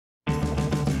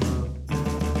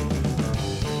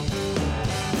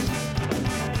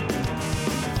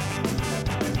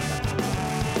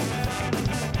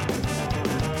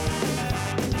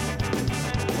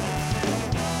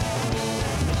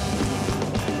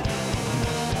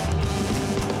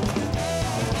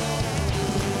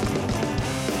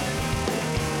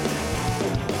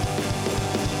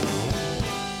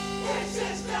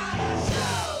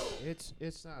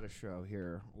it's not a show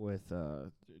here with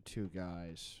two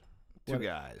guys. Two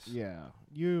guys. Yeah,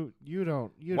 you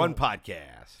don't. One don't,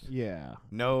 podcast. Yeah.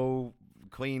 No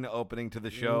clean opening to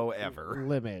the show ever.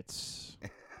 Limits.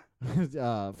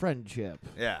 Friendship.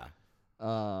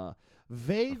 Yeah.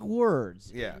 Vague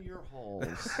words Yeah. in your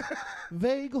holes.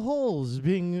 Vague holes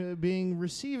being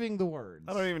receiving the words.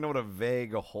 I don't even know what a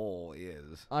vague hole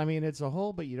is. I mean, it's a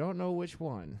hole, but you don't know which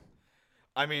one.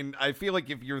 I mean, I feel like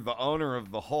if you're the owner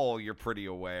of the hole, you're pretty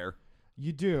aware.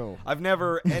 You do. I've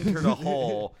never entered a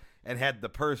hole and had the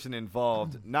person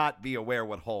involved not be aware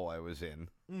what hole I was in.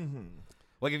 Mm-hmm.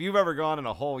 Like, if you've ever gone in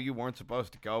a hole you weren't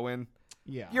supposed to go in,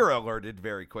 Yeah. you're alerted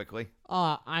very quickly.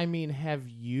 I mean, have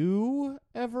you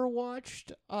ever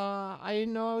watched I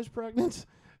Didn't Know I Was Pregnant?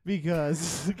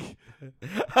 Because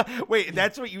Wait,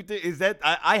 that's what you did? Is that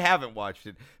I haven't watched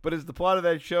it, but is the plot of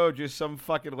that show just some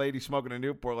fucking lady smoking a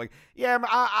Newport? Like, yeah,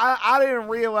 I didn't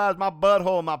realize my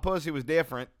butthole and my pussy was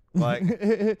different. Like,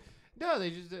 no,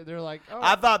 they're like, oh,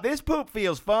 I thought this poop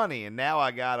feels funny, and now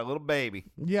I got a little baby.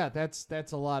 yeah, that's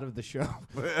a lot of the show.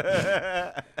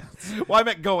 Well, I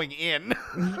meant going in.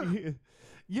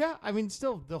 Yeah, I mean,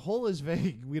 still, the hole is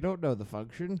vague. We don't know the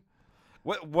function.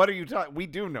 What are you talking? We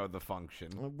do know the function.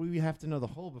 We have to know the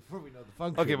hole before we know the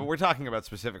function. Okay, but we're talking about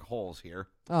specific holes here.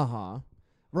 Uh-huh.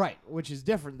 Right, which is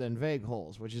different than vague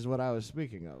holes, which is what I was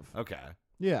speaking of. Okay.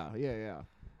 Yeah.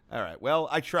 All right. Well,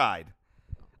 I tried.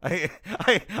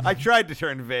 I tried to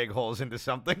turn vague holes into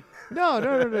something. No.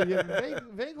 Yeah,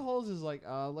 vague holes is like,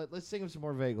 let's think of some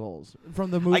more vague holes. From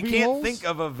the movie I can't holes? think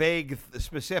of a vague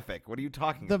specific. What are you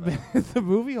talking about? The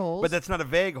movie holes? But that's not a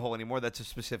vague hole anymore. That's a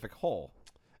specific hole.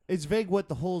 It's vague what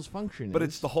the hole's function is. But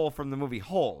it's the hole from the movie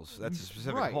Holes. That's a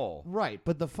specific hole. Right,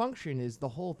 but the function is, the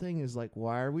whole thing is like,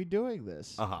 why are we doing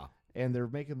this? Uh-huh. And they're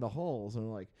making the holes,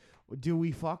 and like, do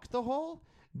we fuck the hole?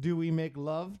 Do we make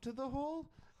love to the hole?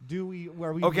 Are we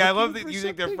Okay, I love looking that for you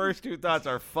think their something? first two thoughts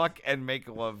are fuck and make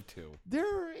love to.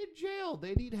 They're in jail.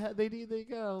 They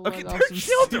gotta Okay, let off they're some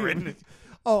children. steam.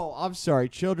 Oh, I'm sorry.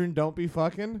 Children don't be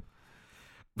fucking.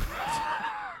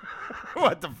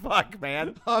 What the fuck,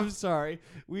 man? I'm sorry.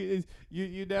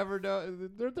 You never know.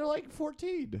 They're like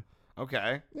 14.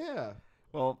 Okay. Yeah.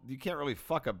 Well, you can't really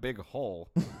fuck a big hole.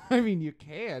 I mean, you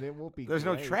can. It won't be. There's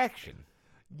no great. traction.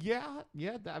 Yeah.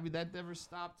 I mean, that never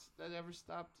stopped.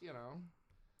 You know.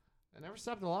 That never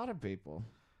stopped a lot of people.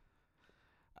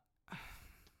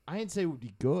 I didn't say it would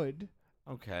be good,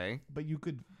 Okay. but you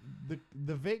could.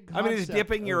 The vague. I mean, is concept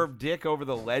dipping of- your dick over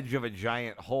the ledge of a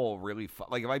giant hole really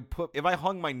like if I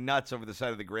hung my nuts over the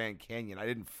side of the Grand Canyon, I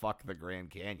didn't fuck the Grand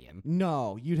Canyon.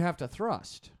 No, you'd have to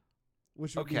thrust,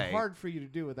 which would Okay. be hard for you to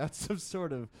do without some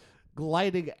sort of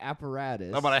gliding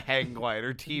apparatus. How about a hang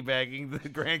glider teabagging the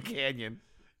Grand Canyon?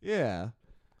 Yeah,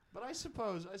 but I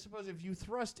suppose if you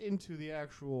thrust into the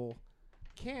actual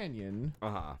canyon,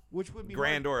 Uh-huh. which would be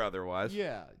Grand hard, or otherwise.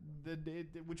 yeah,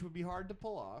 which would be hard to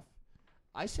pull off.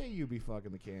 I say you be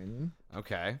fucking the canyon.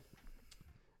 Okay.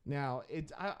 Now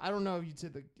I don't know if you'd say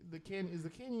the canyon is the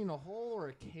canyon a hole or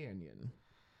a canyon.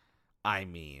 I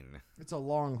mean, It's a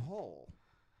long hole.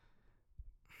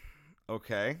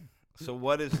 okay. So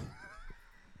what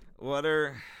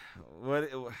are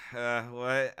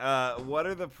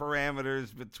the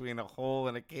parameters between a hole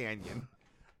and a canyon?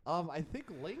 I think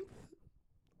length.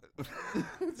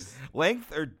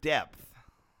 Length or depth?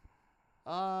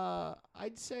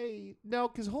 I'd say no,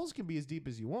 because holes can be as deep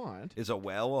as you want. Is a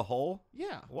well a hole?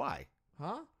 Yeah. Why?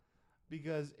 Huh?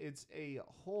 Because it's a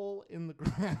hole in the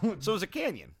ground. So is a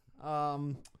canyon.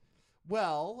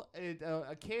 Well,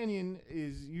 a canyon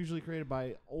is usually created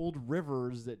by old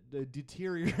rivers that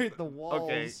deteriorate the walls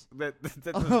Okay. That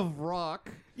of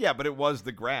rock. yeah, but it was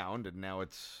the ground, and now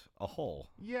it's a hole.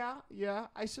 Yeah.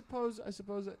 I suppose.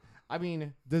 I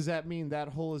mean, does that mean that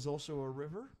hole is also a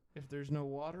river if there's no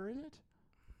water in it?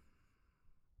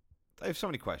 I have so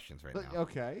many questions right now.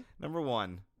 Okay. Number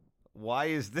one, why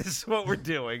is this what we're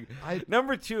doing? I-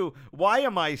 Number two, why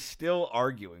am I still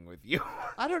arguing with you?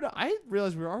 I don't know. I didn't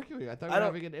realize we were arguing. I thought we I were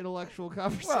don't- having an intellectual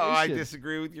conversation. Well, I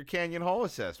disagree with your canyon hole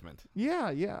assessment.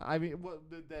 Yeah. I mean,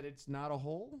 that it's not a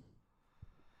hole.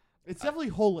 It's definitely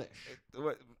hole-ish.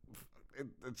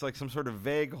 It's like some sort of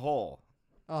vague hole.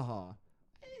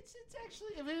 It's actually,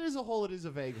 if it is a hole, it is a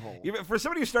vague hole. Even for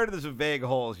somebody who started this with vague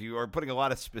holes, you are putting a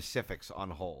lot of specifics on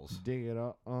holes. Dig it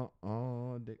up.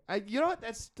 Dig. You know what?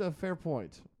 That's a fair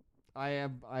point. I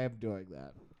am doing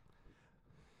that.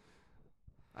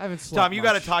 I haven't slept Tom, you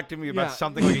got to much. talk to me about Yeah.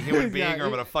 something like a human being, Yeah. or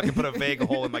I'm going to fucking put a vague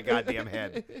hole in my goddamn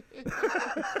head.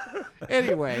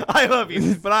 Anyway. I love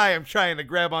you, but I am trying to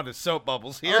grab onto soap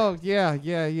bubbles here. Oh,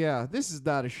 yeah. This is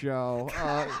not a show.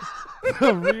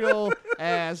 A real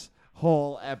ass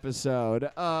whole episode.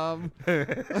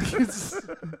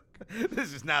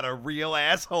 This is not a real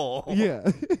asshole. Yeah.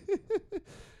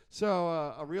 So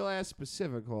a real ass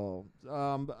specific hole.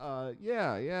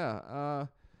 Yeah.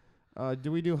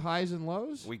 Do we do highs and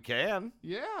lows? We can.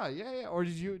 Yeah. Or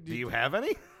did you? Do you have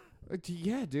any?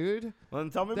 Yeah, dude. Well, then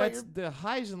tell me about That's the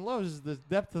highs and lows. Is the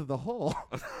depth of the hole.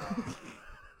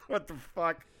 What the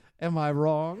fuck? Am I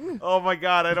wrong? Oh my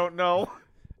god, I don't know.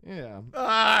 Yeah.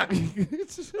 Ah!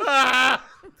 Ah!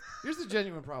 Here's the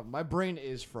genuine problem. My brain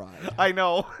is fried. I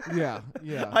know. Yeah.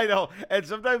 I know. And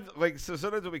sometimes,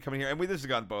 sometimes when we come in here, and this has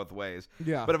gone both ways.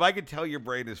 Yeah. But if I could tell your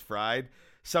brain is fried,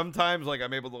 sometimes,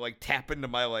 I'm able to, tap into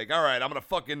my, all right, I'm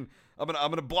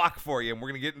gonna block for you, and we're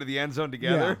gonna get into the end zone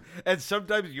together. Yeah. And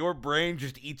sometimes your brain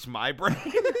just eats my brain.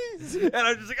 And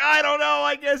I'm just like, I don't know,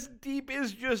 I guess deep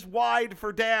is just wide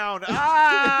for down.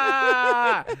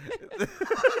 Ah!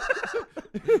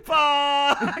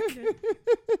 Fuck!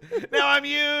 Now I'm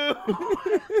you!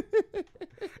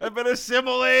 I've been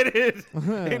assimilated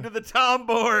into the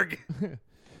Tomborg.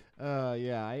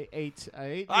 Yeah, I ate.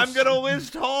 I'm gonna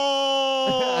list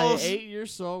holes. I ate your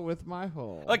soul with my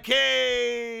hole. A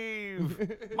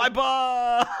cave. My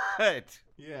butt.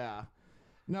 Yeah.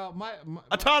 No,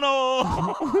 a tunnel.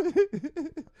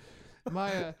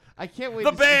 I can't wait.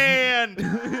 The band.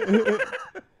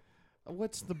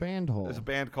 What's the band hole? There's a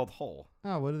band called Hole.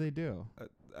 Oh, what do they do?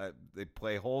 They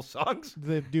play Hole songs. Do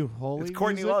they do holy? It's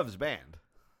Courtney music? Love's band.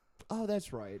 Oh,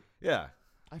 that's right. Yeah.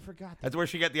 I forgot. That's where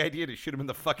she got the idea to shoot him in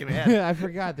the fucking head. I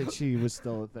forgot that she was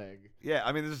still a thing. Yeah,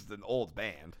 I mean, this is an old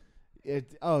band.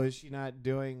 Is she not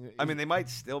doing? I mean, they might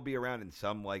still be around in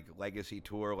some legacy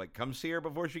tour, come see her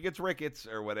before she gets rickets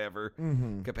or whatever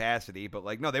capacity. But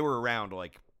no, they were around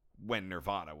when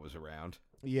Nirvana was around.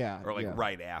 Yeah, or yeah.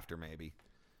 right after maybe.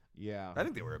 Yeah, I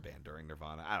think they were a band during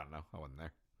Nirvana. I don't know. I wasn't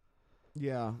there.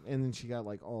 Yeah, and then she got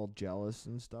all jealous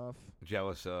and stuff.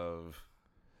 Jealous of.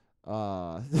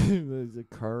 The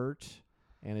Kurt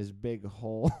and his big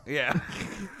hole. Yeah,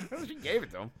 she gave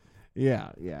it to him.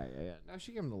 Yeah. No,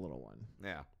 she gave him the little one.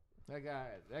 Yeah. That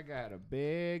guy had a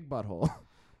big butthole.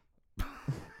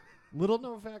 Little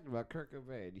known fact about Kurt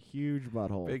Cobain: huge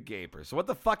butthole. Big gaper. So what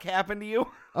the fuck happened to you?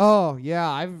 Oh yeah,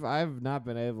 I've not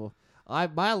been able.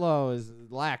 My low is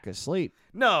lack of sleep.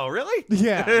 No, really?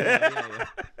 Yeah.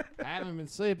 I haven't been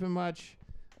sleeping much.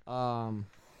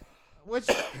 Which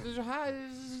I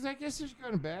guess there's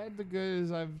good and bad. The good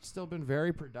is I've still been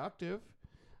very productive.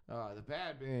 The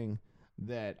bad being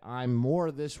that I'm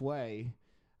more this way,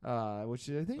 which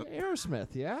is I think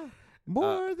Aerosmith. Yeah,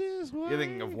 more this way. You're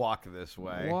thinking of Walk This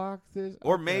Way. Walk this,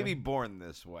 or okay. Maybe Born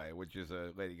This Way, which is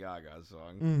a Lady Gaga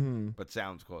song, but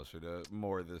sounds closer to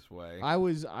More This Way. I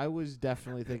was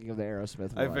definitely thinking of the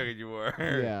Aerosmith one. I figured you were.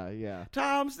 Yeah.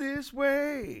 Tom's this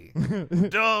way,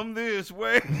 dumb this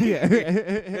way.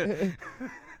 Yeah.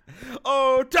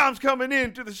 Oh, Tom's coming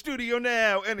into the studio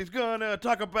now, and he's gonna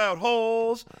talk about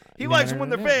holes. He likes them when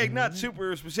they're vague, not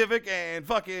super specific, and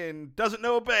fucking doesn't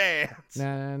know bands.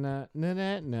 Nah.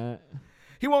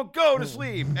 He won't go to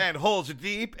sleep, and holes are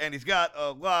deep, and he's got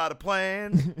a lot of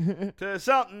plans to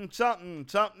something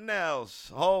else.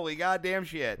 Holy goddamn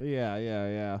shit.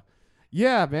 Yeah.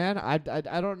 Yeah, man. I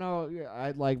don't know.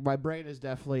 My brain is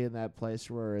definitely in that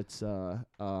place where it's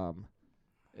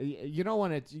you know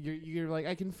when you're like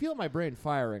I can feel my brain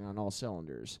firing on all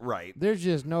cylinders. Right. There's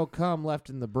just no cum left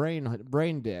in the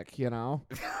brain dick, you know.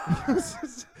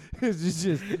 It's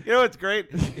just you know what's great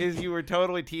is you were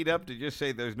totally teed up to just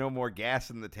say there's no more gas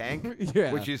in the tank,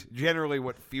 yeah. which is generally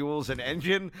what fuels an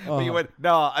engine. But you went,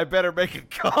 no, I better make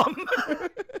it cum.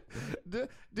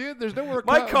 Dude, there's no more.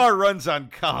 My car runs on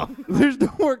cum. There's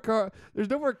no more cum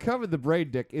in the brain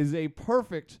dick. Is a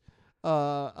perfect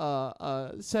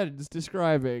sentence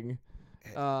describing.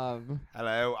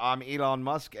 Hello, I'm Elon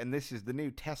Musk, and this is the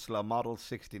new Tesla Model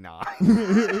 69.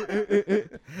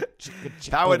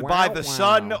 Powered by the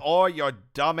sun or your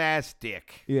dumbass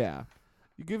dick. Yeah.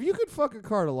 If you could fuck a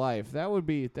car to life, that would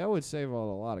save a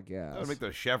lot of gas. That would make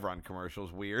those Chevron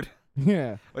commercials weird.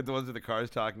 Yeah. Like the ones with the cars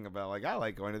talking about, I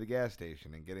like going to the gas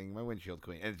station and getting my windshield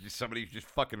clean. And it's just somebody who's just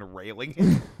fucking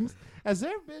railing. Has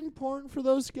there been porn for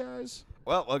those guys?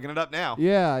 Well, looking it up now.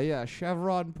 Yeah.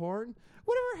 Chevron porn.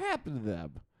 Whatever happened to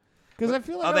them? Because I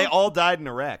feel like they all died in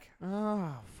a wreck.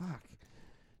 Oh, fuck.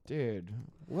 Dude,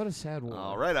 what a sad one.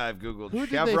 All right, I've Googled Who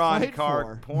Chevron did they fight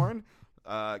car for? porn.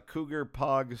 Cougar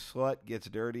Pog Slut gets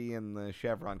dirty in the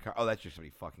Chevron car. Oh, that's just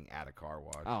somebody fucking at a car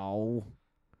wash. Oh.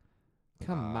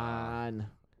 Come on.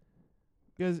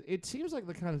 Because it seems like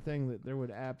the kind of thing that there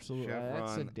would absolutely... Chevron.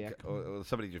 that's a dick.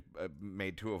 Somebody just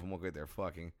made two of them look like they're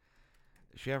fucking.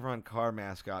 Chevron car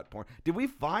mascot porn. Did we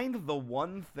find the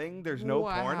one thing there's no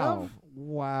porn of?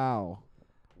 Wow.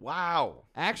 Wow.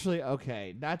 Actually,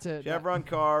 okay, that's a Chevron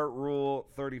car rule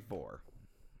 34.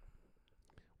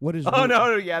 What is? Oh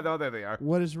no, there they are.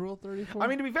 What is Rule 34? I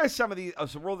mean, to be fair, some of these.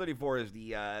 So Rule 34 is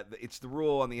it's the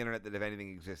rule on the internet that if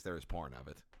anything exists, there is porn of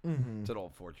it. Mm-hmm. It's an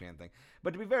old 4chan thing.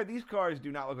 But to be fair, these cars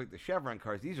do not look like the Chevron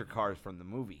cars. These are cars from the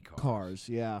movie Cars. Cars,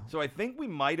 yeah. So I think we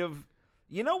might have.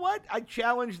 You know what? I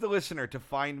challenge the listener to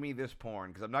find me this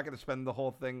porn because I'm not going to spend the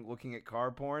whole thing looking at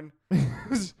car porn.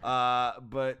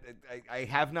 But I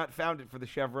have not found it for the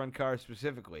Chevron car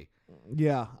specifically.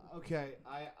 Yeah. Okay.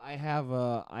 I have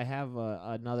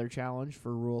another challenge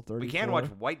for Rule 34. We can watch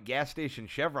white gas station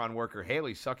Chevron worker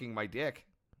Haley sucking my dick.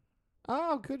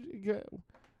 Oh,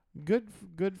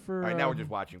 good for. All right, now we're just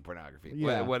watching pornography.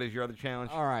 Yeah. What is your other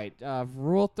challenge? All right.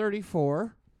 Rule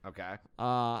 34. Okay.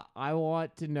 I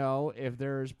want to know if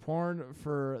there's porn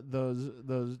for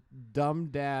those dumb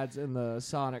dads in the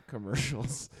Sonic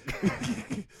commercials.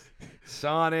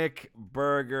 Sonic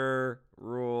Burger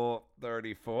Rule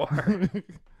 34.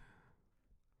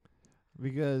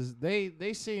 Because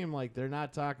they seem like they're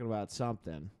not talking about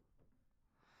something.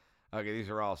 Okay, these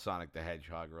are all Sonic the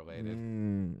Hedgehog related.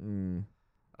 Mm-mm.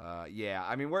 Yeah,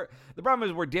 I mean the problem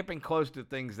is we're dipping close to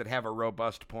things that have a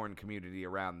robust porn community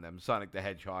around them. Sonic the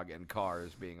Hedgehog and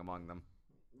Cars being among them.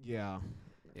 Yeah.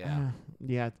 Yeah.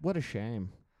 Yeah, what a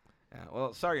shame. Yeah.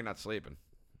 Well, sorry you're not sleeping.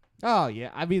 Oh yeah,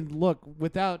 I mean, look,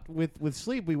 with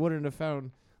sleep, we wouldn't have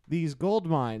found these gold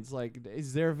mines. Like,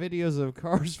 is there videos of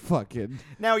cars fucking?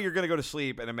 Now you're gonna go to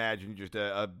sleep and imagine just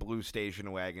a blue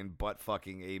station wagon butt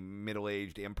fucking a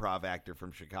middle-aged improv actor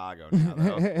from Chicago. Now,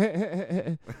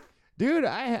 though. Dude,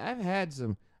 I've had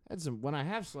some when I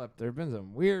have slept. There've been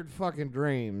some weird fucking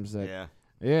dreams. Yeah.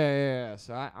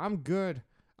 So I'm good.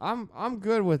 I'm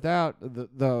good without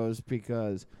those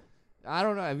because. I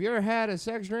don't know. Have you ever had a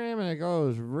sex dream and it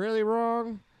goes really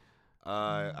wrong?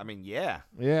 I mean, yeah.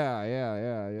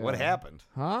 Yeah. What happened?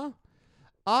 Huh?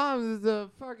 The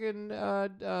fucking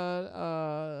the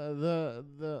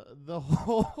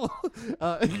whole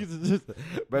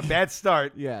But bad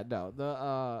start. Yeah,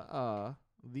 no.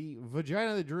 The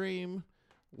vagina of the dream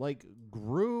like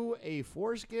grew a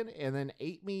foreskin and then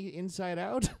ate me inside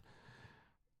out.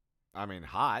 I mean,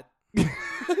 hot.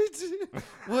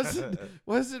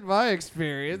 wasn't my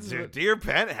experience. Dear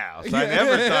Penthouse, I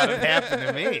never thought it happened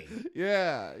to me.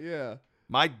 Yeah.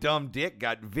 My dumb dick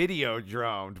got video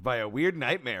droned by a weird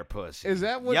nightmare pussy. Is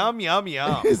that what? Yum.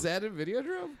 Is that a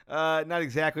Videodrome? Not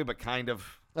exactly, but kind of.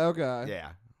 Okay.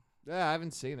 Yeah, I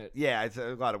haven't seen it. Yeah, it's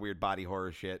a lot of weird body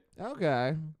horror shit.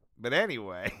 Okay. But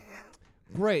anyway.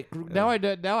 Great. Now I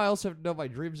also have to know my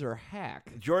dreams are a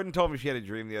hack. Jordan told me she had a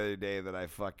dream the other day that I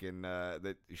fucking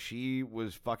that she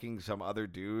was fucking some other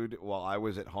dude while I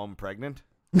was at home pregnant.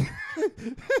 and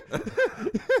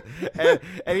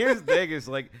here's the thing is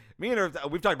like me and her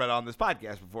we've talked about it on this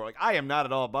podcast before, like I am not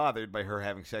at all bothered by her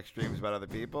having sex dreams about other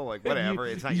people, like whatever.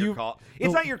 It's not your call.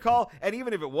 It's not your call. And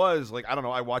even if it was, like, I don't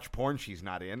know, I watch porn she's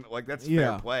not in, like that's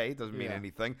fair play. It doesn't mean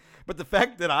anything. But the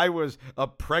fact that I was a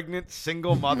pregnant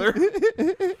single mother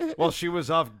while she was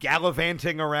off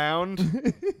gallivanting around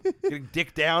getting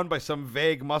dicked down by some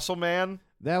vague muscle man.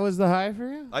 That was the high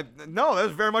for you? No, that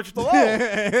was very much the low.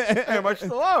 Very much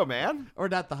the low, man. Or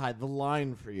not the high, the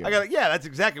line for you. Yeah, that's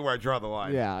exactly where I draw the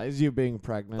line. Yeah, is you being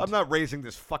pregnant. I'm not raising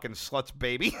this fucking slut's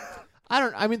baby.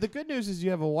 I mean, the good news is you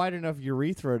have a wide enough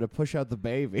urethra to push out the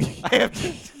baby. I'm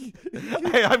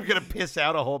going to piss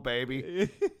out a whole baby.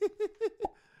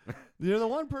 You're the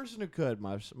one person who could,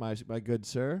 my good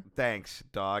sir. Thanks,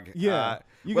 dog. Yeah,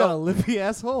 you got a lippy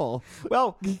asshole.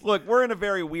 Well, look, we're in a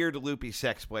very weird loopy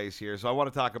sex place here, so I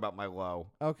want to talk about my low.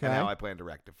 Okay. And how I plan to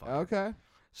rectify it. Okay.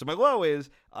 So my low is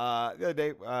the other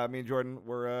day, me and Jordan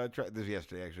were this was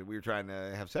yesterday actually. We were trying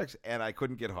to have sex, and I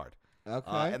couldn't get hard.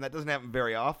 Okay. And that doesn't happen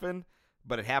very often,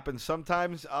 but it happens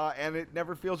sometimes, and it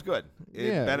never feels good.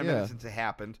 It's been a minute since it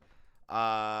happened,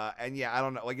 and yeah, I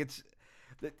don't know. Like it's.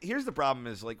 Here's the problem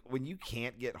is, like, when you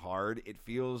can't get hard, it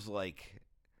feels like...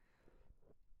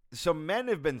 So men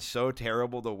have been so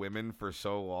terrible to women for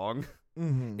so long.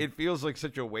 Mm-hmm. It feels like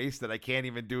such a waste that I can't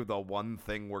even do the one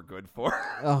thing we're good for.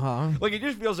 Uh-huh. Like, it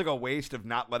just feels like a waste of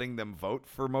not letting them vote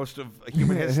for most of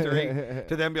human history.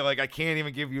 To then be like, I can't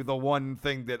even give you the one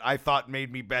thing that I thought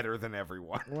made me better than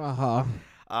everyone. Uh-huh.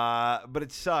 But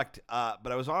it sucked. But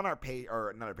I was on our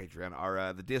not our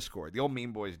Patreon, the Discord. The old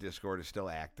Mean Boys Discord is still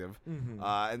active. Mm-hmm.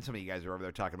 And some of you guys are over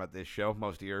there talking about this show.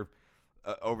 Most of you are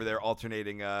over there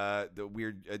alternating the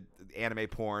weird anime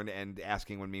porn and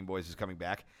asking when Mean Boys is coming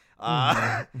back.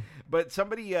 But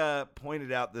somebody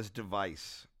pointed out this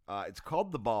device. It's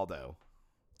called the Baldo.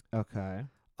 Okay.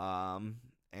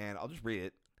 And I'll just read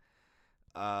it.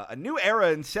 A new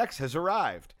era in sex has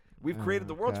arrived. We've created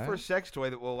the world's Okay. first sex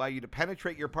toy that will allow you to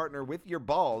penetrate your partner with your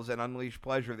balls and unleash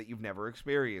pleasure that you've never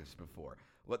experienced before.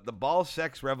 Let the ball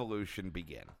sex revolution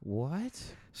begin. What?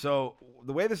 So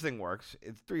the way this thing works,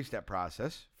 it's a 3-step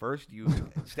process. First, you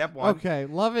step one. Okay,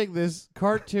 loving this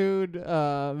cartoon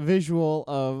visual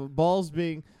of balls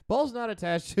not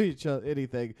attached to each other,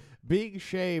 anything, being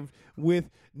shaved with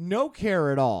no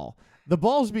care at all. The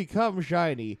balls become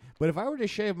shiny, but if I were to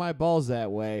shave my balls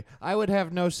that way, I would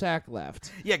have no sack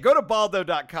left. Yeah, go to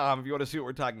baldo.com if you want to see what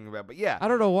we're talking about. But yeah, I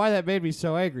don't know why that made me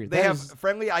so angry. they That have is-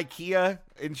 friendly IKEA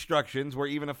instructions where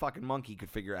even a fucking monkey could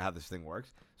figure out how this thing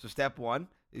works. So step one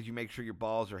is you make sure your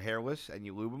balls are hairless and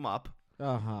you lube them up,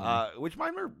 which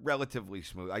mine are relatively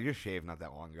smooth. I just shaved not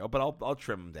that long ago, but I'll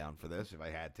trim them down for this if I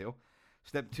had to.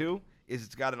 Step two is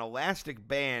it's got an elastic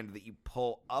band that you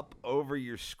pull up over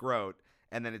your scrot,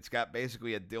 and then it's got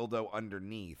basically a dildo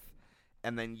underneath.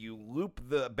 And then you loop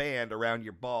the band around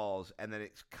your balls, and then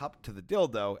it's cupped to the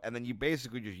dildo, and then you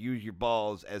basically just use your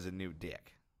balls as a new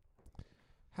dick.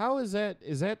 How is that?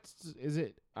 Is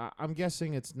it? I'm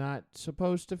guessing it's not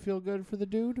supposed to feel good for the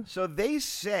dude. So they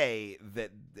say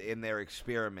that in their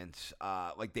experiments,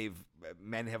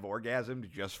 men have orgasmed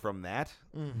just from that.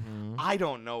 Mm-hmm. I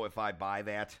don't know if I buy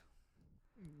that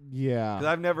Yeah. because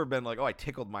I've never been like, oh, I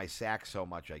tickled my sack so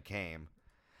much I came.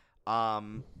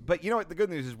 But you know what? The good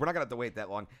news is we're not gonna have to wait that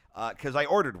long because I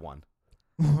ordered one.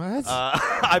 What?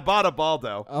 I bought a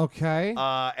Baldo. Okay.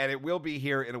 And it will be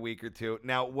here in a week or two.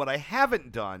 Now, what I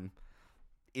haven't done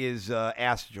is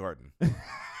ask Jordan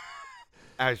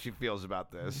how she feels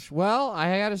about this. Well, I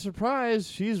had a surprise.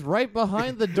 She's right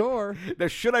behind the door. Now,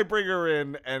 should I bring her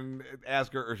in and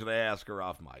ask her, or should I ask her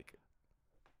off mic?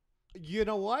 You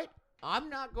know what? I'm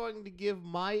not going to give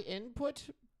my input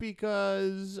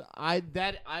because I'm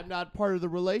not part of the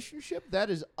relationship. That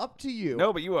is up to you.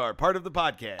 No, but you are part of the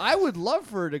podcast. I would love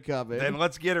for her to come in, Then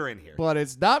let's get her in here. but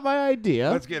it's not my idea.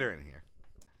 Let's get her in here.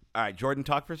 All right, Jordan,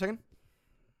 talk for a second.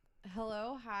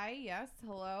 Hello, hi, yes,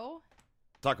 hello.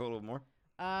 Talk a little more.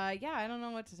 Yeah, I don't know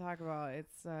what to talk about.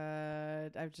 It's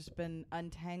I've just been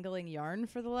untangling yarn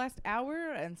for the last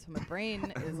hour, and so my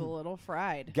brain is a little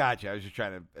fried. Gotcha. I was just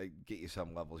trying to get you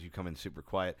some levels. You come in super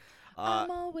quiet.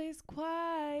 I'm always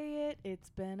quiet.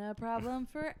 It's been a problem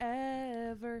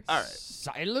forever. All right.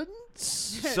 Silence.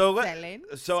 So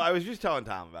Silence. so I was just telling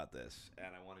Tom about this, and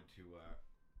I wanted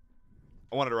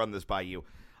to run this by you.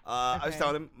 I was Okay.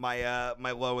 telling him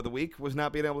my low of the week was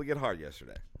not being able to get hard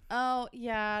yesterday. Oh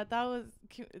yeah, that was.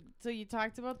 So you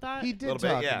talked about that? He did Little bit,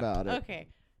 talk yeah. about it. Okay.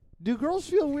 Do girls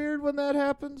feel weird when that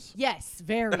happens? Yes,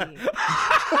 very.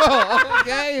 Oh,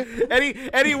 okay.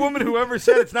 Any woman who ever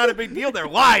said it's not a big deal, they're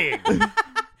lying.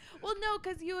 Well, no,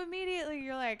 because you're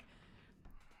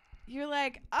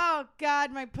like, oh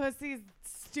God, my pussy's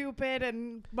stupid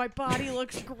and my body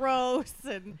looks gross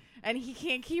and he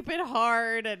can't keep it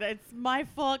hard and it's my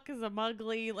fault because I'm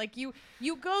ugly. Like you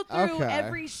go through Okay.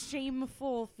 every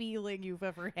shameful feeling you've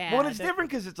ever had. Well, it's different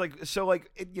because it's like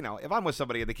if I'm with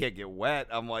somebody and they can't get wet,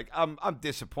 I'm like I'm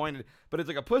disappointed. But it's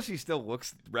like a pussy still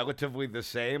looks relatively the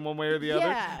same one way or the Yeah.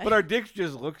 other. But our dicks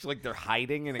just looks like they're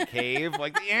hiding in a cave,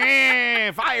 like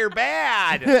fire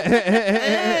bad.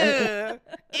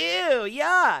 Ew,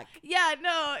 yuck. Yeah,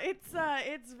 no,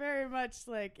 it's very much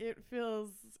like it feels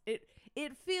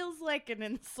like an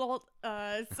insult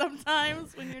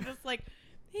sometimes when you're just like,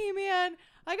 hey man,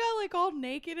 I got like all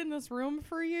naked in this room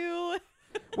for you.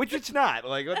 Which it's not.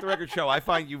 Like, let the record show, I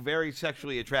find you very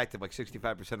sexually attractive like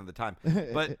 65% of the time.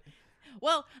 But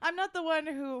Well, I'm not the one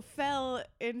who fell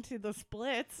into the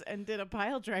splits and did a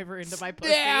pile driver into my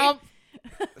pussy. Stab.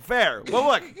 fair. Well,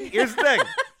 look, here's the thing.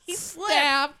 He slipped.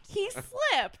 Stab. He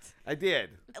slipped. I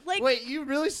did. Like Wait, you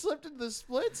really slipped into the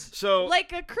splits? So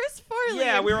like a Chris Farley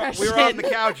yeah, we were on impression. the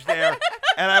couch there,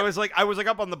 and I was like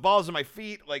up on the balls of my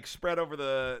feet, like spread over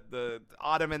the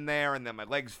ottoman there, and then my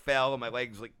legs fell, and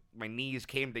my knees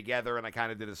came together, and I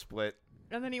kind of did a split.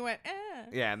 And then he went,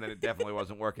 Yeah, and then it definitely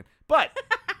wasn't working. But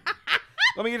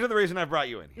let me get to the reason I brought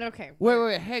you in here. Okay.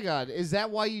 Wait, hang on. Is that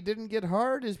why you didn't get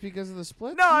hard? Is because of the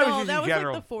splits? No, I was No, just that in was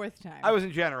general. like the fourth time. I was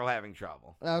in general having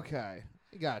trouble. Okay.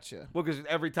 Gotcha. Well, because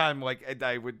every time, like,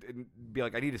 I would be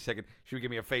like, I need a second. She would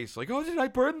give me a face like, oh, did I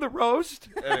burn the roast?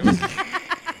 And it was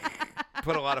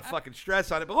put a lot of fucking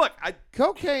stress on it. But look,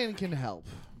 Cocaine can help.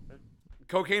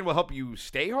 cocaine will help you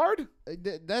stay hard.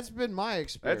 That's been my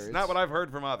experience. That's not what I've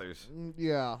heard from others.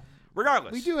 Yeah.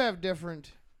 Regardless, We do have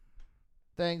different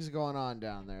things going on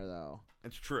down there, though.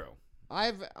 It's true.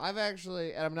 I've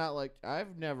actually, and I'm not like, I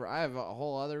have a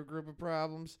whole other group of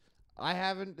problems. I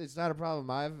haven't. It's not a problem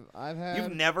I've had.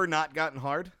 You've never not gotten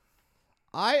hard.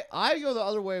 I go the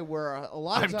other way where a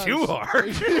lot of I'm times too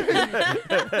hard.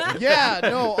 Yeah,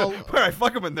 no. Where I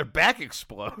fuck them and their back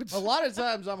explodes. A lot of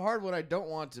times I'm hard when I don't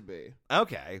want to be.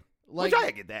 Okay. Like, Which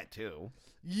I get that too.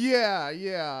 yeah.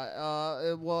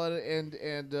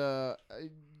 Well,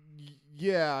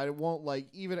 yeah, it won't, like,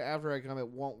 even after I come, it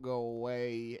won't go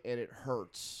away, and it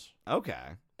hurts. Okay.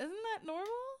 Isn't that normal?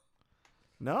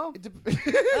 No? It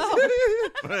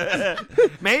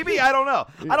Maybe? I don't know.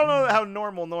 I don't know how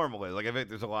normal is. Like, I think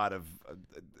there's a lot of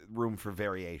room for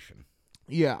variation.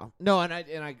 Yeah. No, and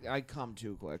I come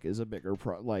too quick is a bigger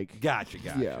like. Gotcha.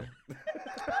 Yeah.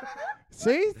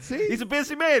 See? He's a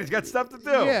busy man. He's got stuff to do.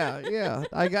 Yeah.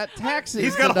 I got taxes.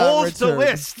 He's got to not holes to return.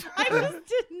 list. I just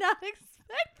did not expect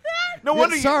that. No Yeah,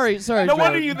 wonder. sorry. No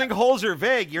wonder John. you think holes are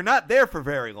vague. You're not there for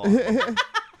very long.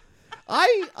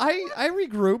 I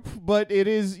regroup, but it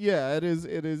is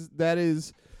that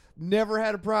is never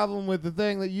had a problem with the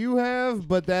thing that you have,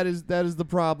 but that is the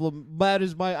problem. That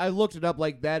is I looked it up,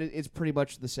 like that it's pretty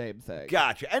much the same thing.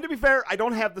 Gotcha. And to be fair, I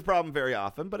don't have the problem very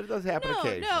often, but it does happen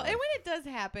occasionally. No, and when it does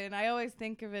happen, I always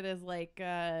think of it as like,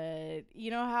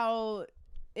 you know how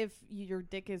if your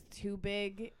dick is too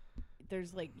big,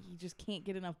 there's like you just can't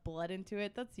get enough blood into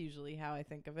it. That's usually how I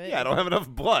think of it. Yeah, I don't have enough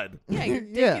blood. Yeah, your dick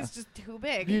Yeah. is just too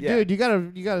big. Dude, you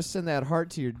gotta send that heart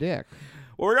to your dick.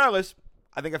 Well, regardless,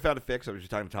 I think I found a fix. I was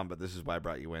just talking to Tom about this. Is why I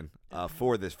brought you in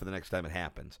for the next time it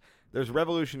happens. There's a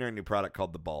revolutionary new product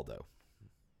called the Baldo.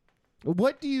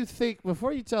 What do you think,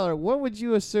 before you tell her, what would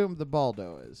you assume the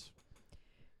Baldo is?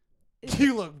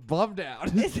 You look bummed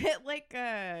out. Is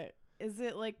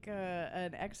it like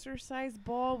an exercise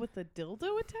ball with a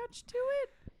dildo attached to it?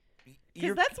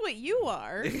 Because that's what you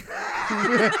are.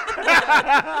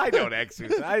 I don't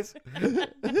exercise.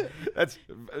 That's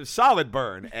a solid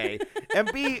burn, A.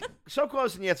 And B, so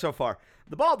close and yet so far.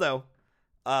 The Baldo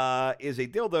is a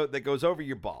dildo that goes over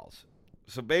your balls.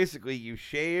 So basically, you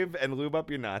shave and lube up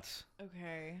your nuts,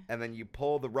 Okay. and then you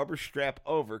pull the rubber strap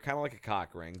over, kind of like a cock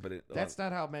ring, but That's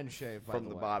not how men shave, by from the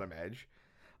the way. bottom edge.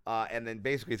 And then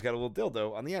basically, it's got a little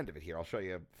dildo on the end of it here. I'll show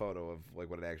you a photo of like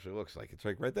what it actually looks like. It's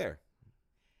like right there.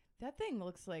 That thing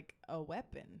looks like a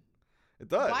weapon. It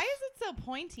does. Why is it so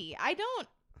pointy? I don't.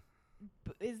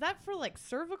 Is that for like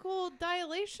cervical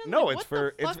dilation? No, Like, it's what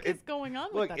for the fuck is going on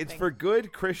Look, with that it's thing? for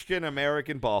good Christian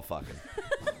American ball fucking.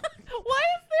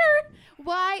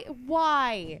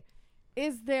 Why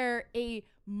is there a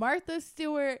Martha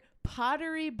Stewart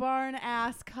Pottery Barn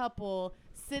ass couple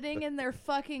sitting in their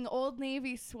fucking Old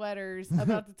Navy sweaters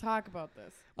about to talk about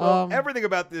this? Well, Um, everything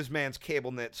about this man's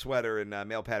cable knit sweater and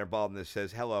male pattern baldness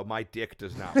says, "Hello, my dick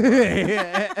does not." work."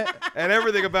 And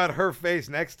everything about her face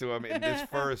next to him in this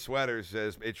fur sweater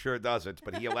says, "It sure doesn't."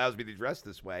 But he allows me to dress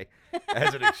this way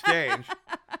as an exchange,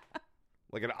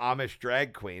 like an Amish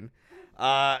drag queen.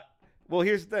 Well,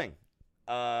 here's the thing.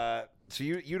 So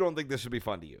you don't think this would be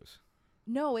fun to use?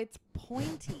 No, it's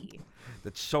pointy.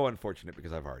 That's so unfortunate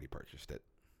because I've already purchased it.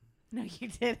 No, you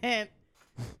didn't.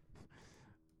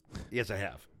 Yes, I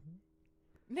have.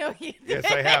 No, you didn't. Yes,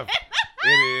 I have. It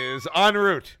is en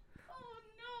route. Oh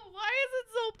no! Why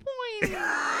is it so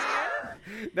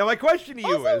pointy? Now, my question to you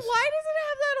Also, why is... does it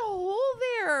have that hole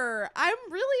there? I'm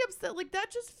really upset. Like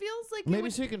that just feels like. Maybe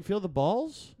so you can feel the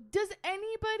balls? Does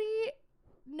anybody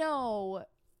know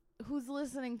who's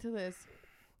listening to this?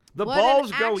 The what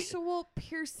balls an go... actual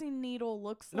piercing needle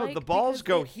looks No, like? the balls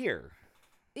because go here.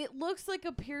 It looks like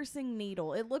a piercing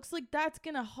needle. It looks like that's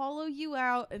gonna hollow you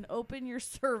out and open your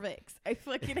cervix. I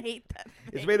fucking hate that thing.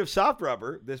 It's made of soft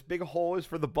rubber. This big hole is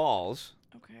for the balls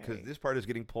because Okay. this part is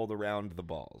getting pulled around the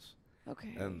balls.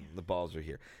 Okay. And the balls are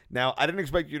here. Now, I didn't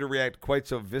expect you to react quite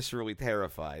so viscerally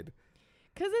terrified.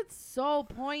 Because it's so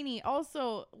pointy.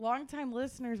 Also, longtime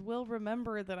listeners will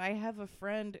remember that I have a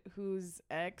friend whose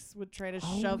ex would try to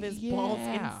Oh, shove his balls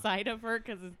yeah. inside of her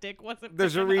because his dick wasn't.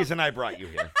 There's big a enough. reason I brought you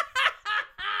here.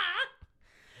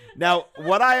 Now,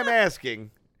 what I am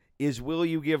asking is, will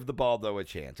you give the Baldo a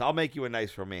chance? I'll make you a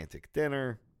nice romantic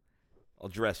dinner. I'll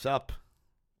dress up.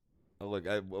 We'll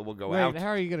go out. Wait, how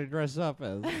are you gonna dress up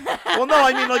as? Well, no,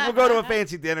 I mean, like, we'll go to a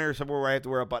fancy dinner somewhere where I have to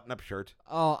wear a button-up shirt.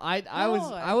 Oh, I No,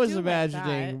 was I was do like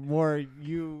imagining that. more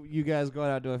you guys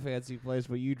going out to a fancy place,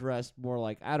 but you dressed more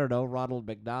like, I don't know, Ronald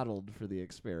McDonald for the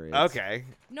experience. Okay.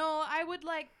 No, I would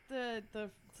like the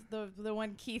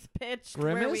one Keith pitched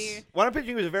where Grimace? we What I'm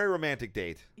pitching is a very romantic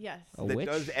date yes. A that witch?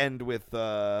 does end with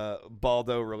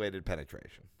Baldo-related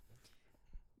penetration.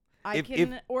 I if-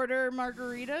 can order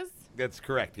margaritas. That's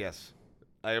correct, yes.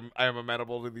 I am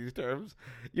amenable to these terms.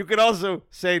 You can also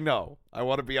say no. I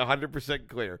want to be 100%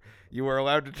 clear. You are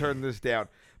allowed to turn this down.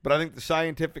 But I think the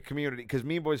scientific community, because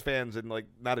Mean Boys fans and like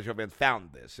Not a Show fans found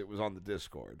this. It was on the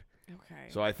Discord. Okay.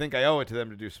 So I think I owe it to them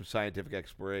to do some scientific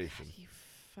exploration. You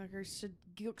fuckers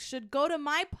should go to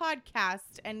my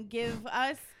podcast and give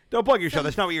us Don't plug your show.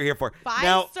 That's not what you're here for.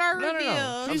 Now, 5-star No, reviews.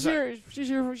 no. She's here. She's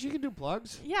here. She can do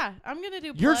plugs. Yeah, I'm gonna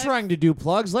do. You're plugs. trying to do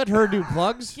plugs. Let her do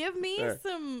plugs. Give me There.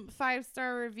 some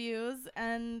 5-star reviews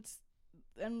and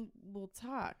we'll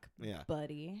talk, yeah.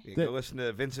 buddy. You go listen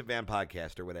to Vincent Van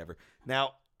Podcast or whatever.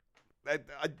 Now,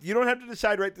 you don't have to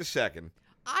decide right this second.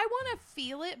 I want to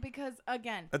feel it because,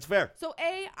 again, That's fair. so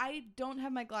I don't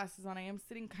have my glasses on. I am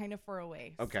sitting kind of far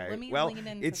away. So Okay. let me Well, lean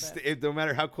into it's this. no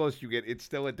matter how close you get, it's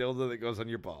still a dildo that goes on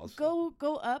your balls. Go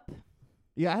up.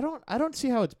 Yeah, I don't see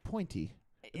how it's pointy.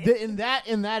 It's- In that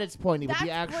it's pointy, but That's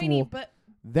the actual pointy,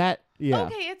 but yeah.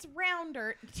 okay, it's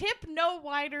rounder. Tip no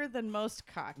wider than most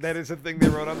cocks. That is a thing they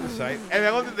wrote on the site, and I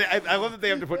love that they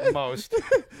have to put most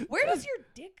Where does your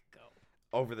dick go?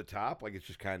 over the top, like it's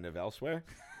just kind of elsewhere.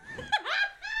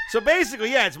 So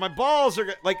basically, yeah, it's my balls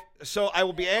are like. So I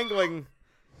will be angling.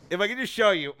 If I can just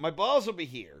show you, my balls will be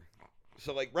here.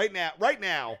 So like right now,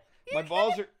 my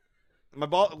balls are. My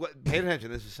ball. Pay attention.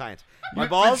 This is science. My You're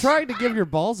balls. trying to give your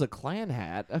balls a clan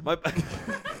hat. My,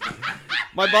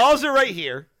 my balls are right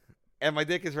here, and my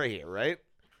dick is right here, right?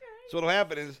 So what'll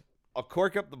happen is I'll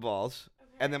cork up the balls,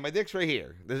 and then my dick's right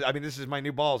here. This is my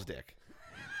new balls dick.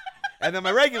 And then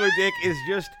my regular dick is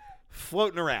just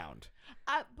floating around.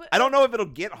 But I don't know if it'll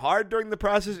get hard during the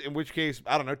process, in which case,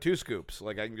 I don't know, 2 scoops.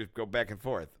 Like, I can just go back and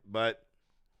forth. But...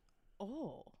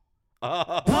 Oh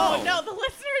Oh, no, the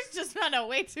listeners just found out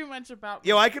way too much about me.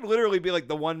 Yo, I could literally be like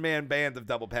the one-man band of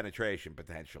double penetration,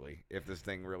 potentially, if this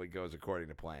thing really goes according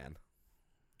to plan.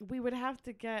 We would have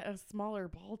to get a smaller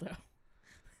baldo.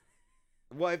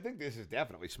 Well, I think this is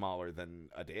definitely smaller than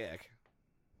a dick.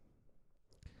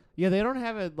 Yeah, they don't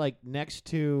have it like next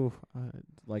to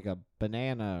like a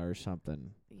banana or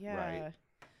something. Yeah. Right.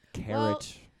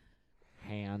 Carrot,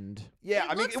 hand. Yeah, It I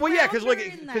mean, looks well, yeah, because rounder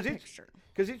in that it's picture.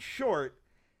 it's short,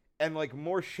 and like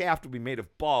more shaft will be made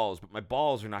of balls, but my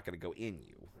balls are not going to go in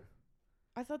you.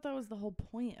 I thought that was the whole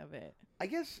point of it. I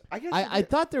guess. I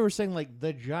thought they were saying like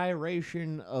the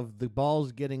gyration of the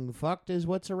balls getting fucked is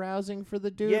what's arousing for the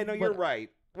dude. Yeah, no, you're but- right.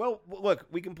 Well, look,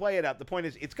 we can play it out. The point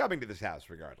is, it's coming to this house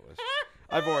regardless.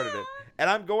 I've ordered it, and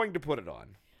I'm going to put it on.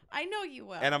 I know you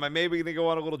will. And am I maybe going to go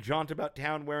on a little jaunt about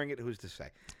town wearing it? Who's to say?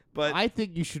 But I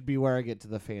think you should be wearing it to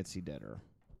the fancy dinner.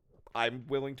 I'm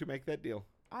willing to make that deal.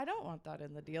 I don't want that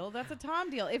in the deal. That's a Tom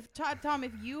deal. If Tom,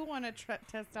 if you want to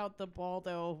test out the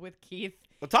baldo with Keith,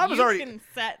 Well, Tom has you already. can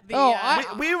set the.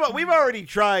 Oh, We've already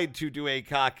tried to do a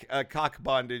cock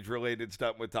bondage related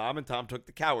stuff with Tom, and Tom took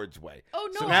the coward's way. Oh,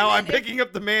 no, So I now I'm meant if- picking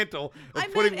up the mantle I of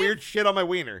meant putting if- weird shit on my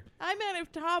wiener. I meant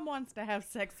if Tom wants to have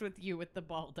sex with you with the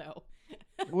baldo.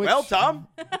 Which- Well, Tom,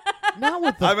 not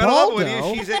with the I'm in love with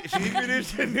baldo. you. She's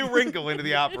introduced a new wrinkle into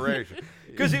the operation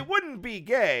because it wouldn't be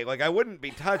gay. Like I wouldn't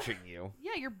be touching you.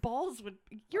 Yeah, your balls would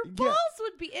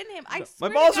be in him. I My swear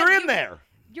to balls God, are in you- there.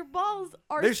 Your balls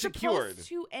are They're supposed secured.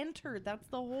 to enter. That's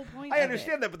the whole point. I of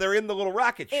understand that, but they're in the little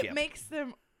rocket It ship. makes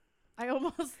them. I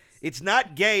almost. It's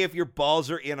not gay if your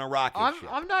balls are in a rocket ship.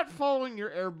 I'm not following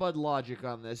your Airbud logic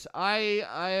on this. Yeah,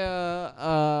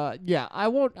 I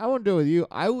won't do it with you.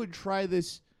 I would try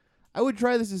this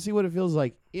and see what it feels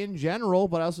like in general,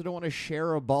 but I also don't want to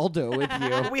share a baldo with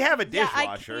Well, you. we have a Yeah, I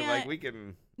dishwasher. can't- Like we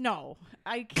can. No,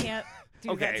 I can't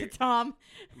do that Okay. to Tom.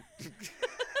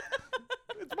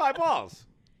 It's my balls.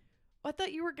 I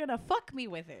thought you were gonna fuck me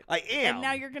with it. I am. And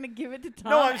now you're gonna give it to Tom.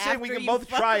 No, I'm saying we after can you both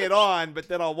fuck try me. it on, but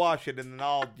then I'll wash it and then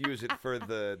I'll use it for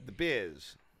the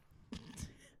biz.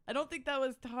 I don't think that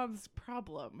was Tom's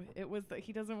problem. It was that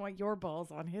he doesn't want your balls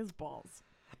on his balls.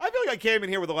 I feel like I came in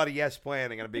here with a lot of yes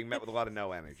planning and I'm being met with a lot of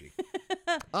no energy.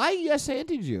 I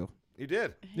yes-anded you. You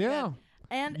did. Yeah.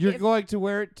 And You're if- going to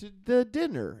wear it to the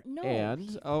dinner. No. And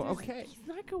he- oh, there's- okay. He's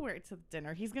not gonna wear it to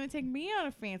dinner. He's gonna take me on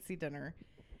a fancy dinner,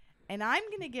 and I'm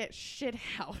gonna get shit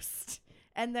housed,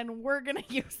 and then we're gonna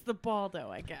use the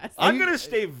baldo, I guess. I'm going to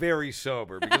stay very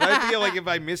sober because I feel like if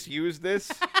I misuse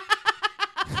this,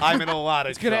 I'm in a lot of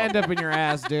It's gonna end up in your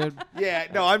ass, dude. Yeah,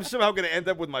 no, I'm somehow going to end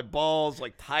up with my balls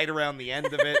like tied around the end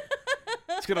of it.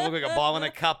 It's going to look like a ball in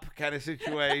a cup kind of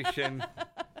situation.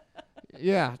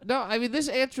 Yeah. No, I mean this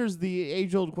answers the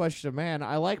age-old question of man.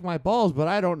 I like my balls, but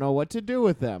I don't know what to do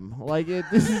with them. Like it.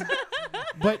 This is.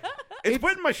 But It's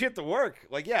putting my shit to work.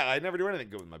 Like, yeah, I never do anything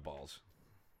good with my balls.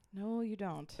 No, you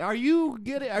don't. are you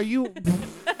getting? Are you?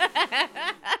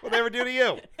 What they ever do to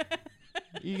you?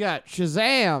 You got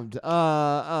Shazammed.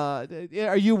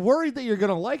 Are you worried that you're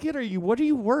gonna like it, or you? What are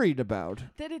you worried about?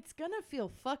 That it's gonna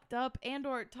feel fucked up,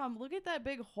 and/or Tom, look at that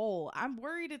big hole. I'm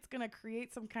worried it's gonna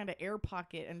create some kind of air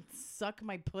pocket and suck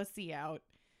my pussy out.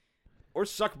 Or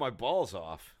suck my balls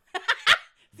off.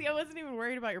 See, I wasn't even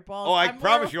worried about your balls. Oh, I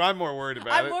promise you, I'm more worried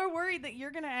about I'm it. more worried that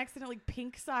you're gonna accidentally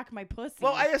pink sock my pussy.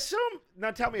 Well, I assume.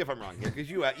 Now, tell me if I'm wrong here, because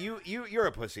you're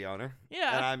a pussy owner.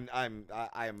 Yeah. And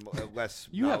I am less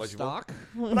You have knowledgeable. stock.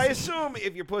 But I assume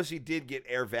if your pussy did get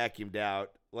air vacuumed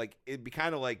out, like it'd be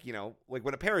kind of like like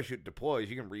when a parachute deploys,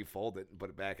 you can refold it and put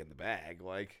it back in the bag,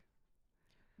 like.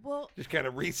 Well, Just kind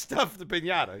of restuff the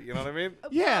pinata. You know what I mean?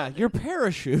 Yeah, your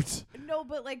parachute. no,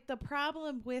 but like the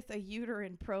problem with a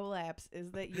uterine prolapse is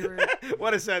that you're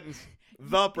What a sentence.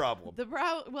 The problem.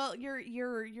 well,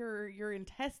 your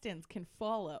intestines can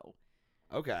follow.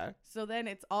 Okay. So then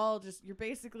it's all just you're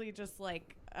basically just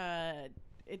like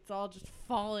it's all just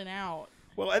falling out.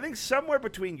 Well, I think somewhere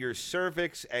between your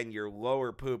cervix and your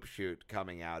lower poop chute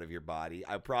coming out of your body,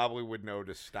 I probably would know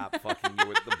to stop fucking you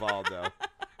with the Baldo.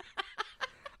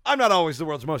 I'm not always the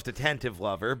world's most attentive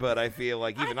lover, but I feel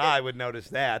like even I would notice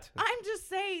that. I'm just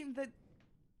saying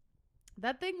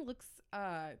that thing looks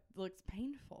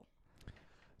painful.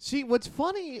 See, what's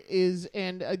funny is,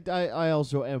 and I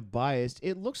also am biased.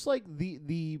 It looks like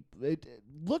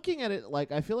looking at it,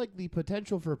 like I feel like the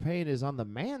potential for pain is on the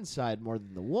man's side more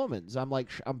than the woman's. I'm like,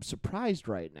 I'm surprised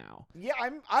right now. Yeah,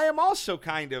 I am also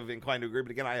kind of inclined to agree,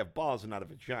 but again, I have balls and not a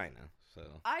vagina, so.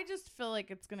 I just feel like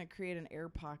it's gonna create an air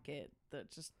pocket that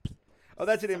just. Oh,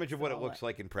 that's an image sucks of what it it all looks up.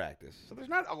 like in practice. So there's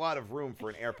not a lot of room for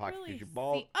an air pocket Really because your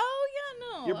balls, see- Oh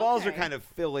yeah, no. your balls are okay. kind of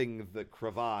filling the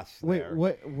crevasse Wait, there.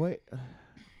 what?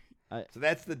 So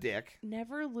that's the dick.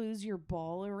 Never lose your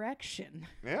ball erection.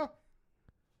 Yeah.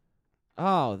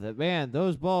 Oh, man,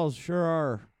 those balls sure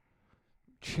are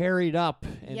cherried up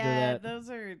into Yeah, that. those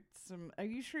are some. Are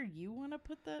you sure you want to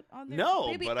put that on there? No,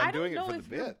 Baby, but I'm I don't doing it know for the if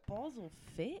your bit. balls will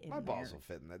fit in My balls there. will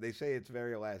fit in that. They say it's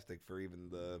very elastic for even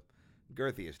the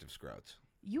girthiest of scrotes.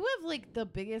 You have like the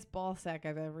biggest ball sack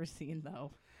I've ever seen,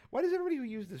 though. Why does everybody who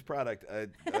uses this product a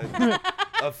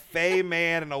fey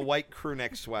man in a white crew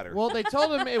neck sweater? Well, they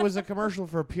told him it was a commercial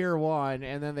for Pier 1,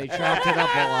 and then they chopped it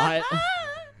up a lot.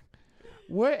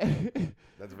 What?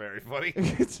 That's very funny.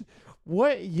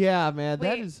 What? Yeah, man,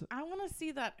 that Wait, is. I want to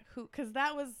see that because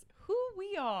that was who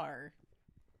we are.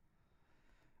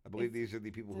 I believe these are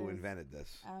the people who invented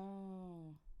this.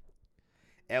 Oh.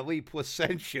 Ellie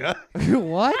Placentia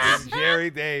What? and Jerry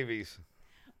Davies.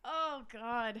 Oh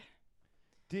God.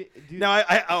 Now,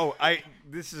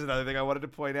 this is another thing I wanted to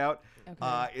point out.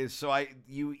 Okay.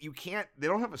 You can't. They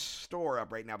don't have a store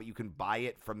up right now, but you can buy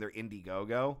it from their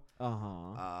Indiegogo.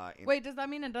 Wait, does that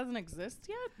mean it doesn't exist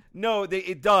yet? No,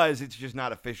 it does. It's just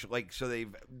not official. Like, so they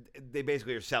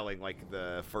basically are selling like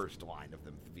the first line of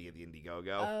them via the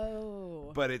Indiegogo.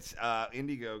 Oh. But it's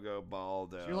Indiegogo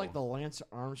Baldo. You're like the Lance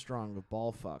Armstrong of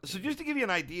ball fuck. So just to give you an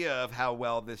idea of how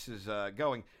well this is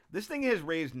going, this thing has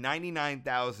raised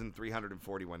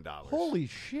 $99,341. Holy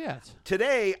shit!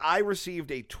 Today, I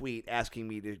received a tweet asking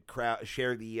me to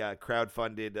share the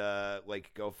crowdfunded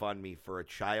like GoFundMe for a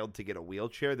child to get a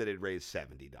wheelchair that had raised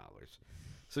 $70.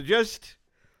 So just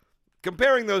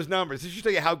comparing those numbers, this should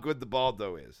tell you how good the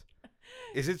Baldo is.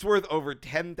 It's worth over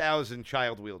 10,000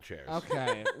 child wheelchairs.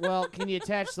 Okay, well, can you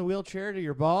attach the wheelchair to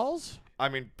your balls? I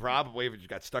mean, probably if it just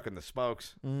got stuck in the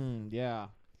spokes. Yeah.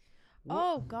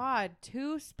 Oh God,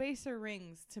 2 spacer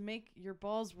rings to make your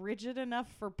balls rigid enough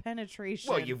for penetration.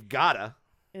 Well, you've gotta.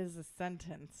 is a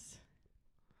sentence.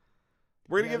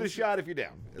 We're gonna give it a shot if you're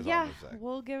down. Is all I'm gonna say.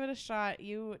 We'll give it a shot.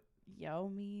 You owe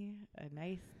me a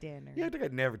nice dinner. Yeah, I think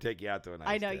I'd never take you out to a nice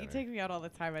I know dinner. you take me out all the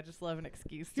time. I just love an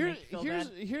excuse to make you feel bad.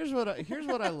 Here's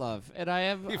what I love, and I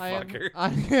have You I am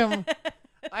fucker.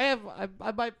 I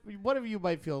might one of you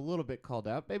might feel a little bit called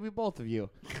out, maybe both of you.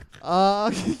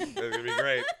 That's gonna be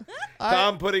great.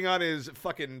 Tom putting on his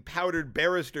fucking powdered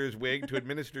barrister's wig to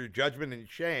administer judgment and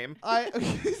shame.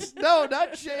 No,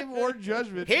 not shame or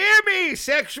judgment. Hear me,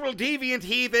 sexual deviant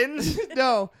heathens,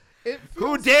 No,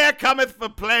 who dare cometh for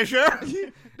pleasure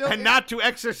no, and not to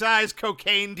exercise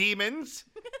cocaine demons.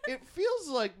 It feels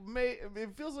like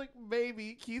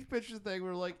maybe Keith pitched the thing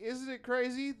where like, isn't it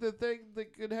crazy the thing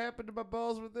that could happen to my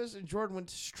balls with this? And Jordan went,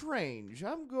 strange.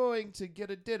 I'm going to get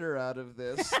a dinner out of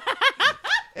this.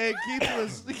 And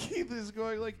Keith is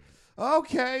going like,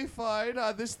 okay, fine.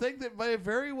 This thing that may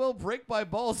very well break my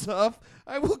balls off,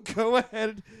 I will go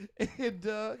ahead and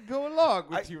go along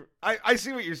with you. I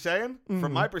see what you're saying.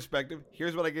 From my perspective,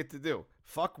 here's what I get to do.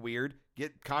 Fuck weird,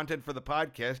 get content for the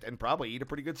podcast, and probably eat a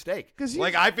pretty good steak.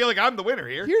 Like, I feel like I'm the winner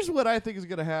here. Here's what I think is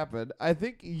going to happen. I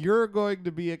think you're going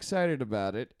to be excited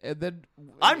about it, and then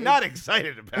I'm not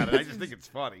excited about it. I just think it's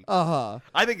funny. I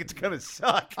think it's going to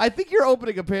suck. I think you're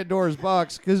opening a Pandora's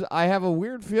box because I have a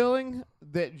weird feeling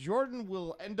that Jordan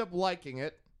will end up liking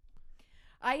it.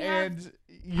 I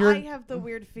have the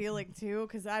weird feeling too,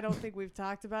 because I don't think we've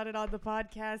talked about it on the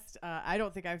podcast. I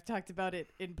don't think I've talked about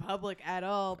it in public at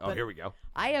all. Oh, here we go.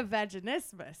 I have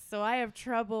vaginismus, so I have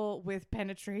trouble with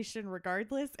penetration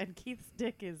regardless, and Keith's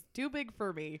dick is too big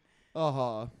for me.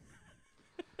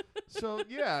 So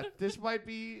yeah, this might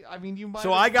be. I mean, you might.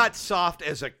 So I got soft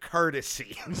as a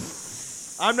courtesy.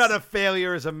 I'm not a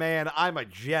failure as a man. I'm a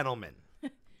gentleman.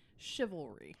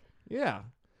 Chivalry. Yeah.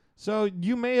 So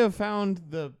you may have found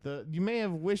you may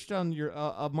have wished on your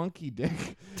a monkey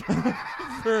dick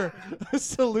for a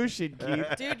solution, Keith.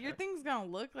 Dude, your thing's gonna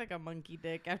look like a monkey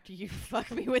dick after you fuck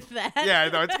me with that. Yeah,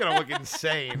 no, it's gonna look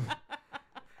insane.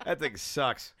 That thing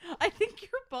sucks. I think your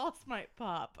balls might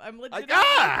pop. I'm legitimately.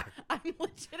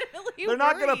 They're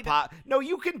not gonna worried. pop. No,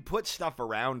 you can put stuff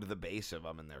around the base of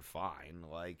them and they're fine.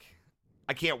 Like,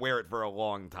 I can't wear it for a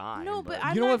long time. No, but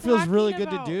I'm you know not what feels talking really good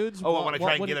to about- dudes? Oh, I want to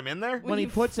try and when get him in there? When he you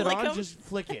puts it flick on, 'em? just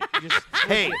flick it. Just flick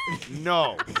Hey, it.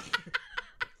 no.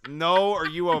 No, or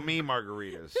you owe me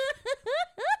margaritas.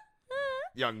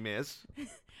 Young miss.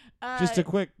 Just a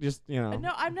quick, just No,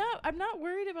 I'm not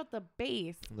worried about the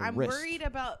base. The I'm wrist. worried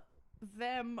about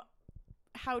them,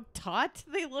 how taut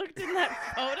they looked in that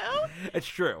photo. It's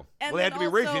true. And Well, they had to then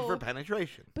be rigid also- for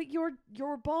penetration. But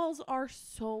your balls are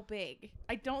so big.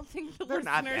 I don't think the They're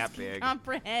not listeners that can big.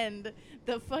 comprehend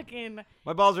the fucking.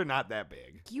 My balls are not that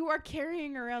big. You are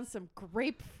carrying around some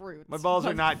grapefruits. My balls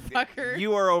are not. motherfucker.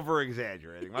 You are over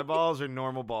exaggerating. My balls are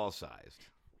normal ball sized.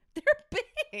 They're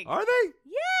big. Are they?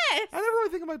 Yes. I never really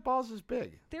think of my balls as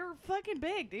big. They're fucking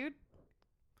big, dude.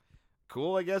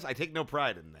 Cool, I guess. I take no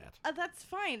pride in that. That's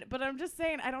fine, but I'm just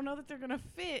saying I don't know that they're gonna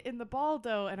fit in the ball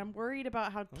dough, and I'm worried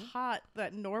about how taut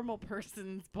that normal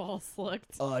person's balls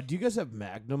looked. Do you guys have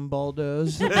Magnum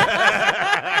Baldos? The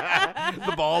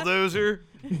balldozer.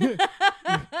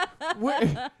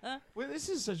 Well, this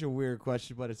is such a weird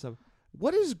question, but it's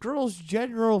what is girls'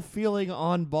 general feeling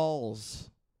on balls?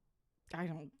 I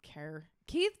don't care.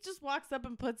 Keith just walks up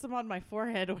and puts them on my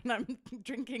forehead when I'm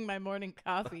drinking my morning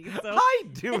coffee. So I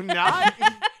do not.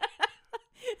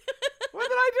 When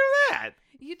did I do that?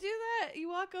 you do that. You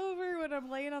walk over when I'm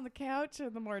laying on the couch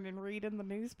in the morning reading the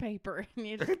newspaper, and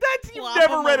you just You've plop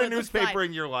never 'em read a over the newspaper side.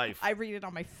 in your life. I read it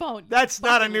on my phone. you That's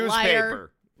not a fucking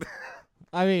liar. newspaper.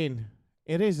 I mean,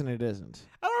 it is and it isn't.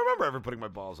 I don't remember ever putting my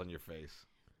balls on your face.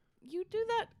 You do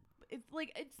that.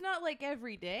 It's not like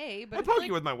every day, but I it's poke like,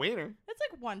 you with my wiener. it's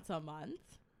like once a month.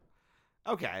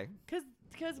 Okay.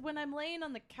 Because when I'm laying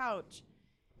on the couch,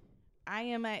 I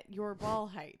am at your ball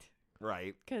height.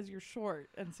 Right. Because you're short,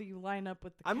 and so you line up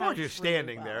with the I'm couch more just really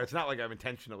standing there. well. It's not like I'm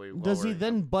intentionally Does he lowering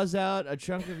then buzz out a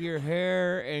chunk of your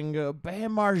hair and go,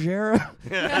 Bam Margera?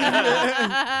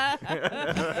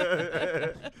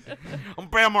 I'm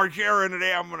Bam Margera, and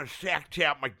today I'm going to sack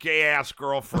tap my gay ass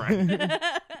girlfriend.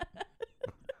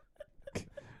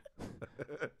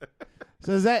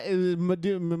 So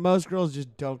most girls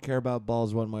just don't care about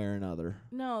balls one way or another?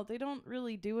 No, they don't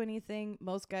really do anything.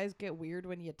 Most guys get weird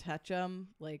when you touch them.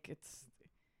 Like, it's...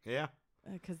 Yeah.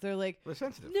 Because they're like, They're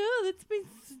sensitive. no,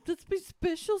 that's my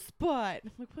special spot.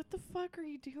 I'm like, what the fuck are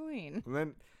you doing?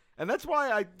 And that's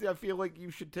why I feel like you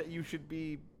should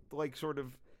be like sort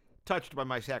of touched by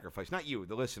my sacrifice. Not you,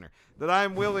 the listener. That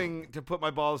I'm willing to put my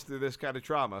balls through this kind of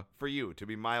trauma for you to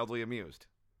be mildly amused.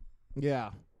 Yeah.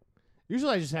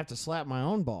 Usually I just have to slap my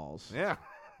own balls. Yeah.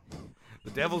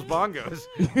 The devil's bongos.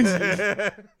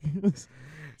 That's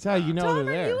how you know Tom,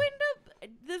 they're there. you end up...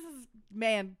 This is...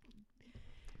 Man,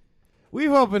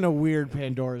 We've opened a weird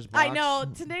Pandora's box. I know.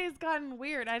 Today's gotten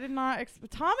weird. I did not...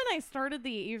 Tom and I started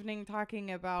the evening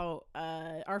talking about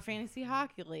our fantasy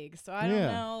hockey league, so I don't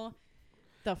Yeah. know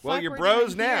the fuck Well, you're we're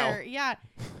bros doing now. here. Yeah.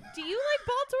 Do you like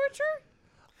ball torture?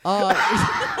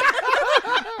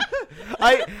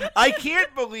 I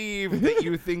can't believe that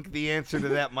you think the answer to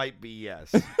that might be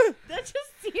yes. That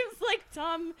just seems like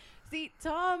Tom. See,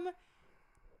 Tom,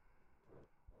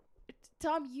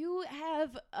 you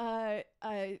have a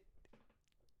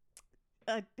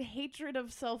hatred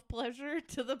of self-pleasure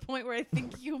to the point where I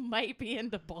think you might be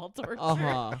into ball torture.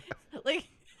 Uh-huh. Like,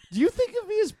 Do you think of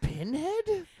me as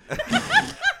Pinhead?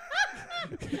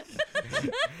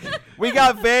 We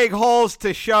got vague holes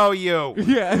to show you.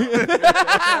 Yeah.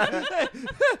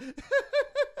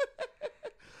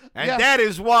 And Yeah. that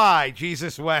is why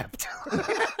Jesus wept.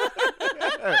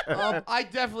 I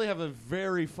definitely have a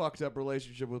very fucked up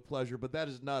relationship with pleasure, but that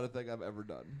is not a thing I've ever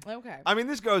done. okay. I mean,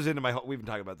 this goes into my whole... We've been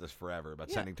talking about this forever, about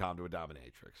Yeah. sending Tom to a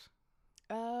dominatrix.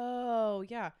 Oh,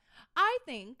 yeah. I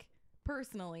think,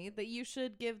 personally, that you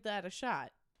should give that a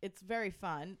shot. It's very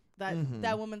fun.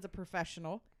 That woman's a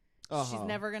professional. She's Uh-huh.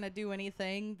 never going to do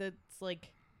anything that's,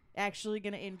 like, actually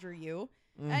going to injure you.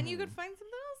 And you could find something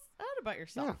about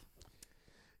yourself.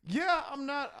 Yeah, I'm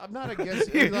not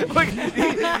against Look, it.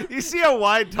 Like, you see how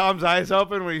wide Tom's eyes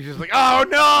open when he's just like, "Oh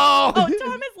no!" Oh,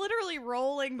 Tom is literally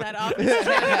rolling that office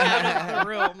chair out of the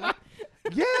room.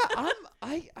 yeah,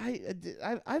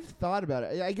 I've thought about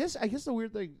it. I guess the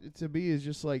weird thing to me is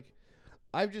just like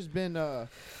I've just been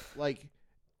like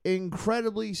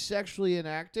incredibly sexually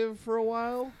inactive for a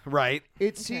while. Right.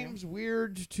 It seems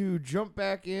weird to jump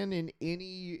back in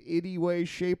any way,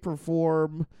 shape, or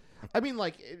form. I mean,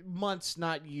 like months,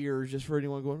 not years, just for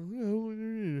anyone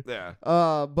going. Yeah.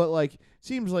 But like,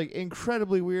 seems like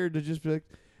incredibly weird to just be like,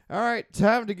 all right,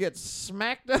 time to get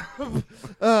smacked up.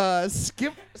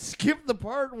 Skip the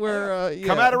part where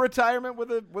Come out of retirement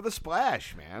with a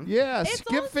splash, man. yeah, It's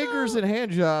skip fingers also- and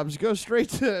hand jobs. Go straight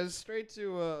to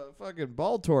fucking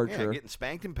ball Yeah, torture. getting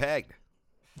spanked and pegged.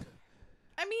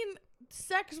 I mean,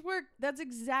 sex work, that's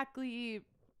exactly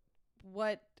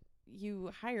what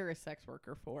you hire a sex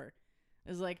worker for.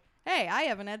 Is like, hey, I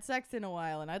haven't had sex in a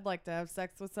while, and I'd like to have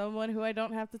sex with someone who I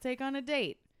don't have to take on a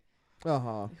date,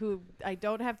 who I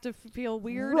don't have to feel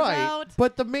weird Right, about.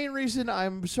 but the main reason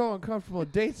I'm so uncomfortable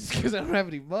with dates is because I don't have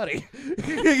any money.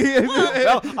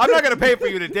 Well, I'm not going to pay for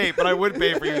you to date, but I would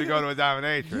pay for you to go to a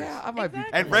dominatrix. yeah, I might be.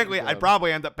 Exactly. And frankly, I'd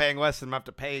probably end up paying less than I have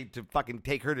to pay to fucking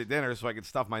take her to dinner so I can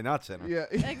stuff my nuts in her. Yeah.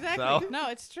 Exactly. So? No,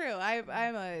 it's true.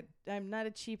 I'm not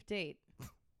a cheap date.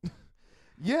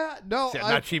 Yeah, no, See, I'm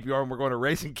I, not cheap, you are, and we're going to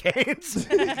Raising Cane's.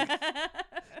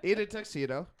 in a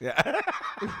tuxedo. Yeah.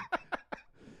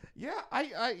 Yeah,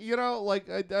 I like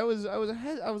I was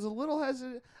a little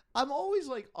hesitant. I'm always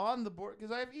like on the board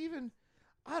because I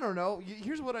don't know.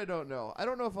 Here's what I don't know. I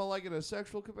don't know if I like it in a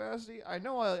sexual capacity. I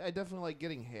know I definitely like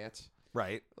getting hit.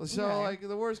 Right. So Okay. like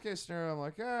the worst case scenario, I'm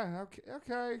like,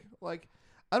 okay. Like,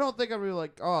 I don't think I'm really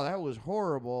like, oh, that was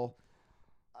horrible.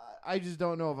 I just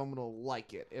don't know if I'm gonna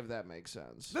like it, if that makes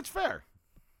sense. That's fair.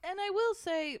 And I will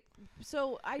say,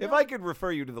 so I If don't, I could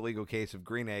refer you to the legal case of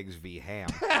Green Eggs v. Ham.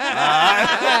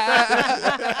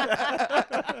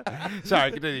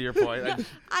 Sorry, continue your point.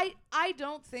 I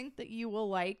don't think that you will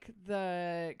like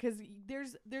because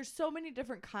there's so many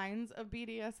different kinds of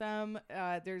BDSM.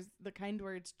 There's the kind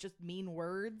where it's just mean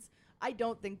words. I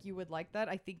don't think you would like that.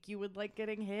 I think you would like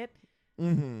getting hit.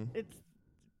 Mm-hmm. It's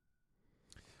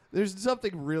There's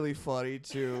something really funny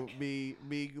to me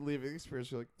leaving the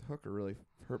experience. Like, the hooker really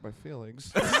hurt my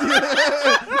feelings.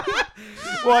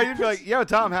 Well, you'd be like, yo,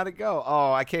 Tom, how'd it go?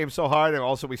 Oh, I came so hard, and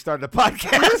also we started a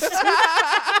podcast.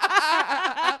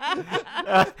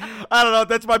 I don't know.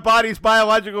 That's my body's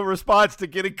biological response to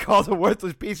getting called a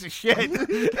worthless piece of shit.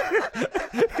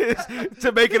 Is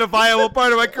to make it a viable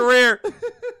part of my career.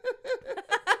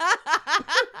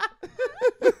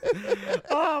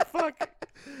 Oh, fuck.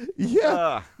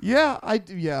 Yeah, I'd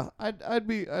be,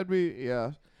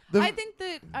 yeah. I think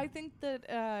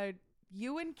that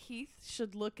you and Keith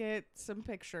should look at some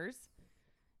pictures,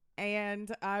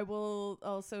 and I will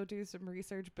also do some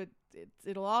research. But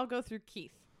it'll all go through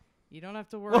Keith. You don't have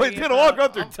to worry. Well, it'll all go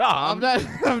about- through Tom. I'm not.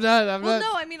 Well, not.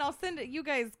 no, I mean I'll send it. You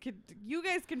guys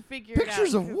can figure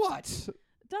Pictures it out. of what?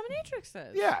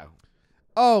 Dominatrixes. Yeah.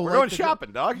 Oh, We're like going the-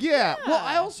 shopping, dog. Yeah. Well,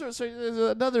 I Yeah. also so there's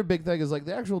another big thing is like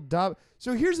the actual dom.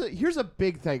 So here's a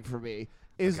big thing for me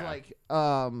is Okay.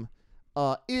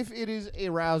 like if it is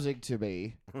arousing to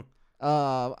me, I'm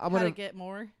How gonna. to get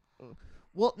more?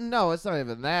 Well, no, it's not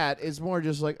even that. It's more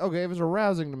just like, okay, if it's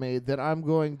arousing to me, then I'm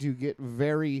going to get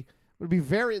very. Would be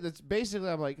very. That's basically.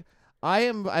 I'm like,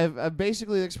 I've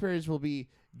basically the experience will be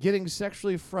getting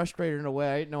sexually frustrated in a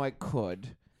way I didn't know I could.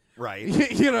 Right.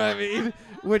 You know what I mean?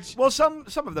 Which. Well, some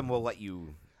of them will let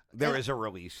you. There is a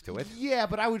release to it. Yeah,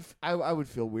 but I would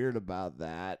feel weird about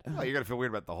that. Well, you're gonna feel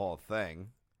weird about the whole thing.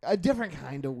 A different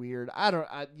kind of weird.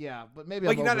 Yeah, but maybe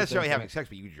Like I'm you're not necessarily overthinking having it. sex,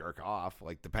 but you jerk off,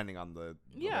 like depending on the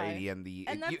Yeah. lady and the.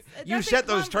 And you that's a set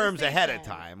those terms ahead of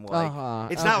conversation. time.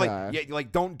 Like it's not like okay.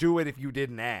 like don't do it if you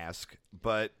didn't ask.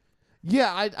 But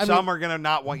Yeah, I some mean, are gonna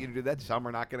not want you to do that. Some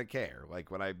are not gonna care. Like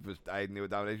when I knew a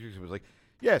dominatrix, it was like,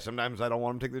 yeah, sometimes I don't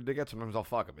want them to take their dick out. Sometimes I'll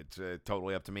fuck them. It's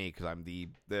totally up to me because I'm the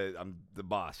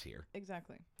boss here.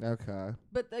 Exactly. okay.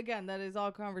 But again, that is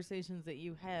all conversations that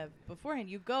you have beforehand.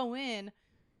 You go in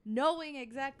knowing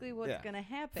exactly what's Yeah. going to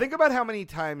happen. Think about how many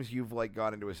times you've like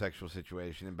gone into a sexual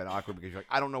situation and been awkward because you're like,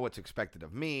 I don't know what's expected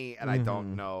of me, and I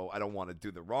don't want to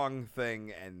do the wrong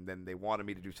thing, and then they wanted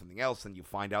me to do something else, and you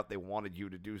find out they wanted you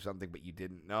to do something, but you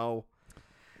didn't know.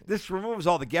 This removes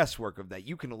all the guesswork of that.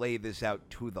 You can lay this out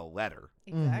to the letter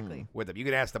Exactly. with them. You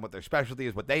can ask them what their specialty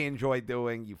is, what they enjoy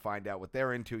doing. You find out what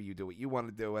they're into. You do what you want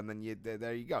to do, and then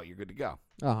there you go. You're good to go.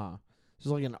 It's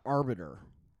like an arbiter.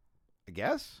 I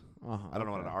guess. Uh-huh. I don't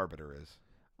know what an arbiter is.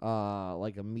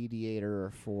 like a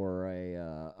mediator for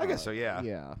a. I guess so, yeah.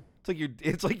 Yeah.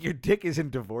 It's like your dick is in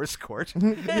divorce court.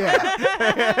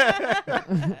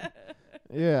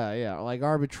 Yeah. Yeah. Like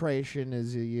arbitration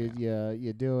is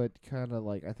you do it kind of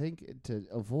like, I think to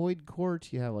avoid court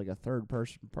you have like a third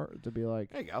person to be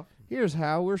like, There you go. here's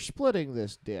how we're splitting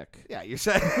this dick. Yeah, you're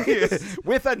saying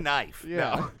with a knife.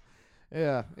 Yeah.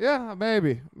 Yeah,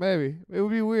 maybe. It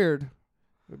would be weird.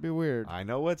 It'd be weird. I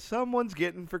know what someone's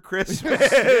getting for Christmas.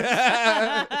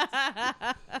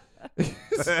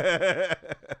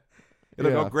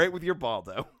 It'll go great with your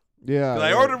Baldo. Yeah. 'Cause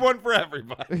I ordered one for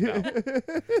everybody.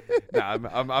 No,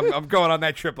 I'm going on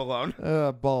that trip alone.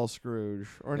 Ball Scrooge.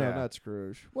 Or no, Yeah. not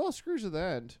Scrooge. Well, Scrooge at the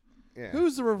end. Yeah.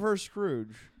 Who's the reverse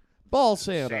Scrooge? Ball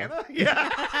Santa. Santa? Yeah.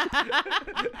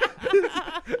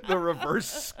 The reverse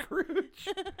Scrooge.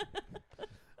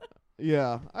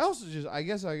 Yeah. I also I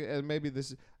guess and maybe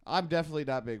this, I'm definitely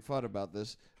not being fun about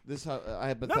this. This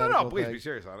hypothetical No. Please thing. be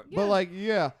serious on it. But like,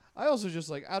 yeah, I also just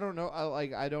like, I don't know.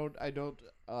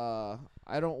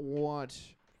 I don't want.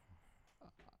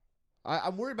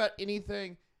 I'm worried about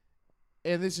anything,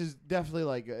 and this is definitely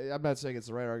like, I'm not saying it's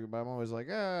the right argument, but I'm always like,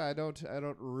 I don't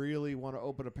really want to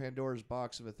open a Pandora's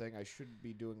box of a thing I shouldn't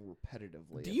be doing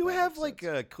repetitively. Do if you that have makes like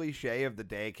sense. a cliche of the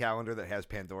day calendar that has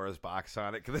Pandora's box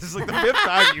on it? Because this is like the 5th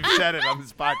time you've said it on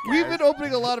this podcast. We've been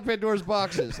opening a lot of Pandora's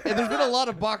boxes, and there's been a lot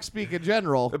of box speak in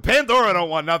general. The Pandora don't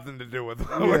want nothing to do with.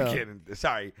 We're Yeah. kidding.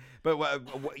 Sorry,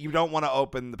 but you don't want to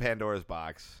open the Pandora's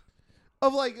box.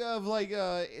 Of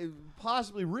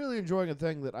possibly really enjoying a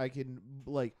thing that I can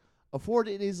like afford.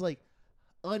 It is like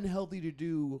unhealthy to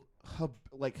do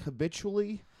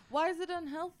habitually. Why is it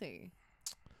unhealthy?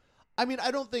 I mean,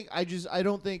 I don't think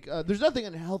there's nothing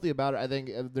unhealthy about it. I think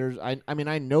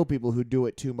I know people who do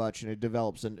it too much and it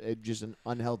develops just an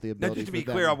unhealthy Now, ability. just to for be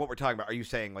them. clear on what we're talking about, are you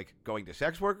saying like going to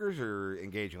sex workers or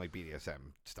engaging like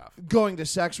BDSM stuff? Going to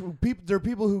sex people, there are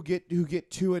people who get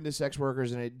too into sex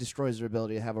workers and it destroys their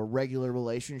ability to have a regular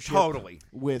relationship. Totally,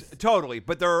 With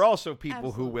but there are also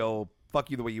people who Absolutely. will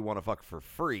fuck you the way you want to fuck for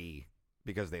free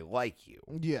because they like you.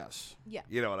 yes. Yeah.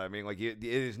 You know what I mean? Like it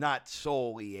is not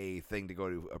solely a thing to go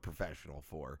to a professional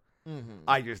for. Mm-hmm.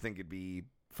 I just think it'd be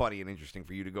funny and interesting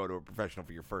for you to go to a professional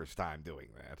for your first time doing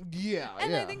that. Yeah. And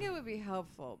yeah. I think it would be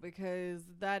helpful because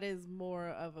that is more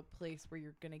of a place where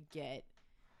you're going to get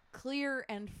clear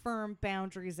and firm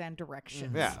boundaries and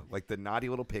directions. Yeah, like the naughty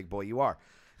little pig boy you are.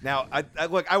 Now, I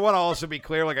look, I want to also be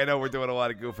clear, like I know we're doing a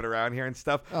lot of goofing around here and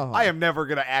stuff. Uh-huh. I am never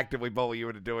going to actively bully you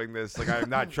into doing this. Like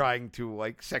I'm not trying to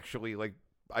like sexually like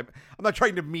I'm not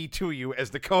trying to me too you as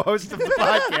the co-host of the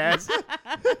podcast.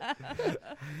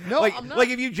 No, like, I'm not. like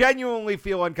if you genuinely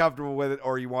feel uncomfortable with it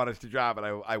or you want us to drop it,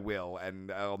 I will, and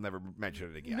I'll never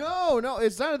mention it again. No,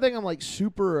 it's not a thing I'm like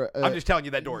super. I'm just telling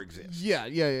you that door exists. Yeah.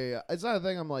 It's not a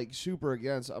thing I'm like super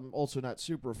against. I'm also not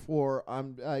super for.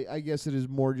 I guess it is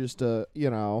more just a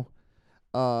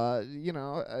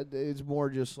it's more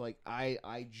just like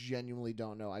I genuinely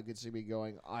don't know. I could see me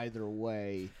going either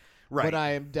way. Right. But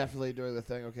I am definitely doing the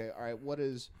thing. Okay, all right. What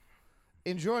is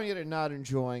enjoying it and not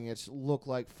enjoying it look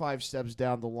like 5 steps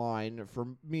down the line for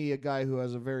me, a guy who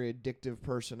has a very addictive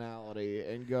personality,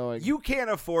 and going. You can't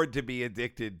afford to be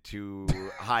addicted to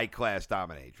high-class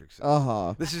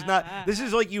dominatrixes. This is not. This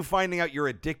is like you finding out you're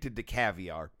addicted to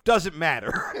caviar. Doesn't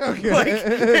matter. Okay. Like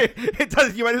it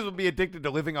does. You might as well be addicted to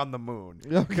living on the moon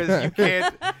because Okay.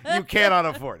 you cannot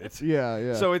afford it.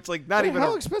 Yeah. So it's like not Hey, even.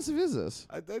 how expensive is this?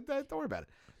 Don't worry about it.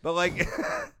 But like,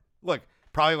 look,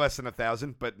 probably less than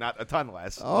 1,000, but not a ton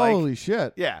less. Holy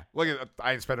shit! Yeah. Look at.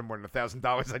 I ain't spending more than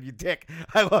 $1,000 on you, dick.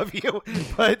 I love you,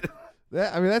 but.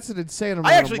 That's an insane amount.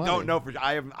 I actually of money. don't know for.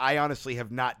 I honestly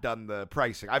have not done the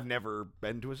pricing. I've never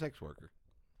been to a sex worker.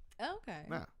 Okay.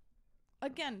 No.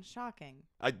 Again, shocking.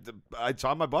 It's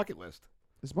on my bucket list.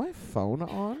 Is my phone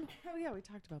on? Oh, yeah, we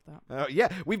talked about that. Yeah,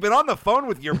 we've been on the phone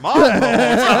with your mom the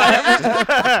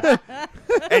whole time.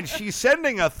 And she's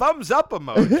sending a thumbs up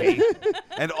emoji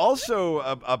and also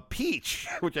a peach,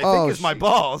 which I think is my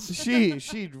balls.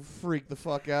 She'd freak the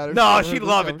fuck out. if No, she she'd heard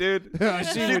love this it, dude. Yeah,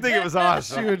 She'd think it was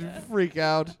awesome. She would freak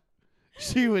out.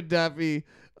 She would not be.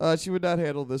 She would not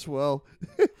handle this well.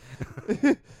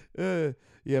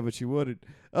 Yeah, but she wouldn't.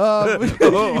 Well,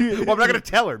 I'm not gonna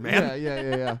tell her, man.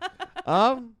 Yeah.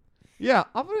 I'll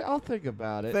think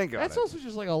about it. Think on That's it. also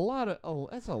just like a lot of.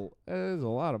 That is a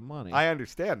lot of money. I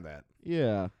understand that.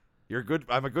 Yeah. You're good.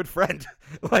 I'm a good friend.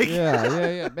 Like,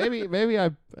 Yeah. Maybe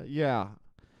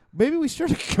we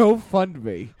start a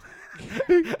GoFundMe.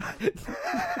 Maybe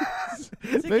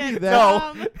get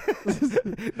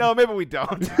that. no, maybe we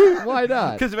don't. Why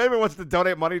not? Because if anyone wants to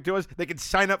donate money to us, they can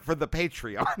sign up for the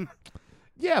Patreon.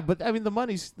 Yeah, but I mean the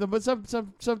money's but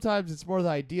sometimes it's more the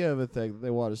idea of a thing that they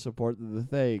want to support than the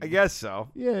thing. I guess so.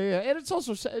 Yeah, and it's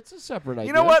also it's a separate idea.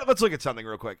 You know what? Let's look at something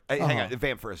real quick. Hey, hang Uh-huh. on,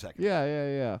 vamp for a second.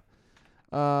 Yeah.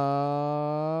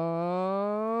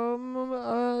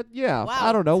 Yeah. Wow,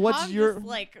 I don't know. What's Tom your? just,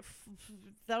 like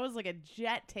that was like a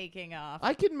jet taking off.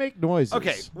 I can make noises.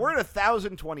 Okay, we're at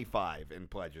 1,025 in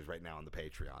pledges right now on the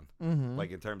Patreon, Mm-hmm.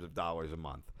 like in terms of dollars a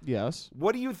month. Yes.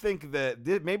 What do you think that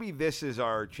maybe this is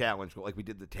our challenge, like we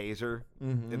did the taser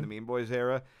Mm-hmm. in the Mean Boys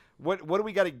era? What do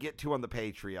we got to get to on the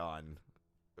Patreon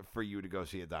for you to go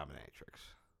see a dominatrix?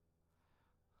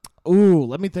 Ooh,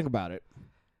 let me think about it.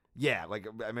 Yeah, like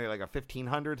I mean, like a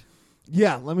 1,500.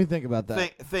 Yeah, let me think about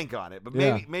that. Think on it, but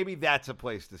Yeah. maybe that's a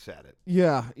place to set it.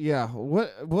 Yeah.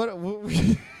 What what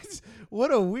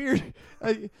a weird.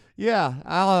 Yeah,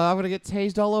 I'm gonna get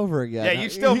tased all over again. Yeah, you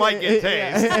still might get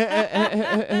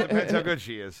Depends how good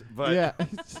she is, but Yeah.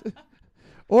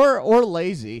 or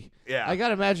lazy. yeah. I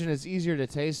gotta imagine it's easier to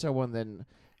tase someone than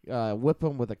whip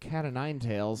them with a cat of nine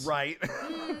tails. Right.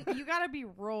 You gotta be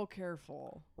real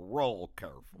careful. Roll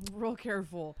careful. Real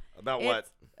careful. About what?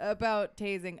 It's about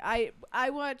tasing. I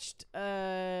watched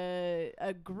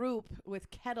a group with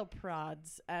kettle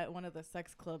prods at one of the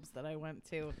sex clubs that I went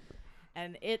to,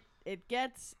 and it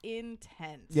gets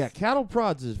intense. Yeah, cattle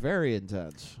prods is very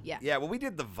intense. Yeah. Yeah, well, we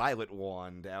did the Violet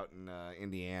Wand out in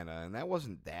Indiana, and that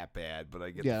wasn't that bad, but I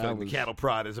get Yeah, the that feeling the was- cattle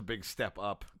prod is a big step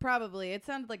up. Probably. It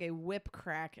sounded like a whip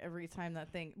crack every time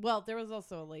that thing. Well, there was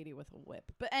also a lady with a whip.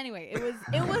 But anyway, it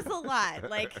was a lot.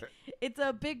 Like, it's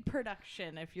a big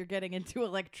production if you're getting into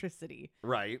electricity.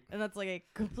 Right. And that's like a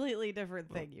completely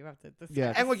different thing you have to discuss.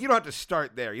 Yeah. And look, you don't have to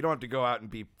start there. You don't have to go out and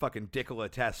be fucking Nikola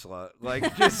Tesla.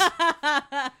 Like, just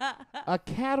A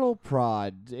cattle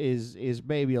prod is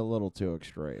maybe a little too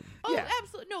extreme. Oh, Yeah.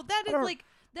 absolutely. No, that I is don't- like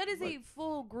that is a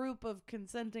full group of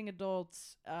consenting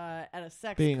adults at a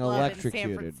sex Being club in San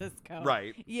electrocuted. Francisco.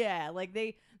 right. Yeah, like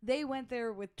they went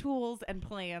there with tools and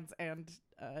plans and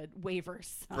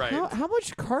waivers. Right. How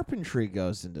much carpentry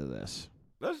goes into this?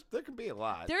 There can be a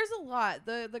lot. There's a lot.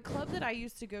 The club that I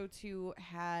used to go to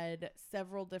had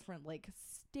several different like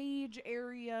stage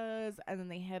areas, and then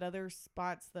they had other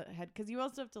spots that had, because you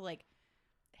also have to like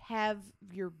have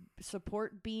your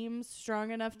support beams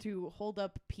strong enough to hold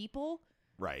up people,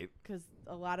 Right. because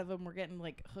a lot of them were getting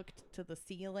like hooked to the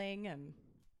ceiling, and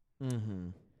Mm-hmm.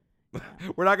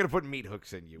 We're not going to put meat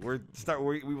hooks in you. We will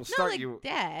not start like you.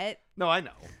 that. No, I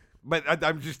know. But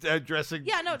I'm just addressing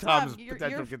Yeah, no, Tom's Tom, your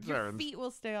potential concerns. feet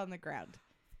will stay on the ground.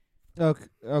 Okay.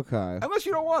 Unless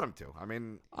you don't want them to. I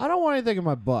mean, I don't want anything in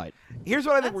my butt. here's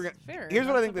what I think That's we're gonna. fair. Here's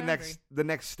what I That's think a the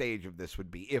next stage of this would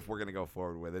be, if we're gonna go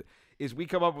forward with it, is we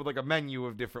come up with like a menu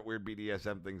of different weird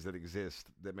BDSM things that exist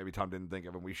that maybe Tom didn't think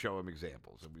of, and we show him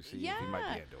examples, and we see if he might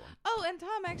Yeah. be into them. Oh, and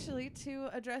Tom, actually, to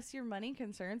address your money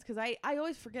concerns, because I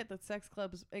always forget that sex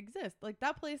clubs exist. Like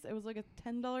that place, it was like a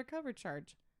 $10 cover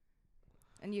charge.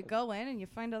 And you go in and you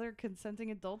find other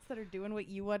consenting adults that are doing what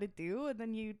you want to do, and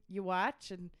then you watch,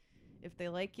 and if they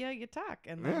like you, you talk,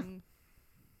 and Yeah. then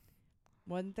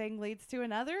one thing leads to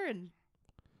another, and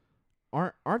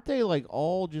Aren't they like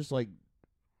all just like?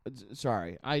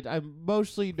 Sorry, I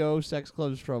mostly know sex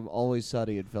clubs from Always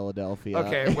Sunny in Philadelphia.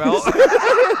 Okay, well,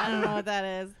 I don't know what that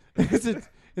is.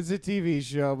 it's a TV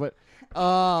show, but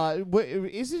what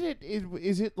isn't it?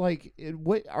 Is it like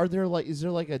what are there like? Is there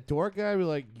like a door guy who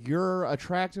like you're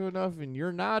attractive enough and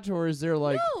you're not, or is there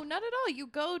like No, not at all. You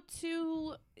go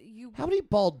to how many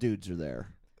bald dudes are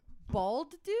there?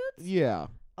 bald dudes? Yeah,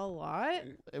 A lot.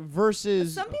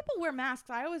 versus Some people wear masks.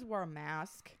 I always wore a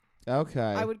mask. okay.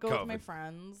 I would go with my COVID.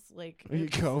 friends. Like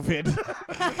COVID.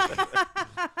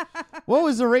 What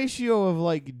was the ratio of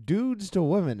like dudes to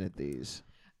women at these?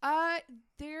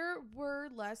 There were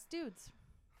less dudes.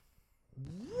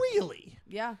 Really?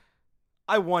 Yeah.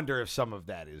 I wonder if some of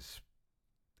that is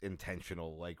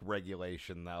intentional, like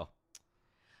regulation, though.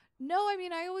 No, I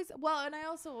mean, I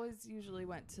also always usually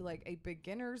went to like a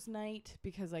beginner's night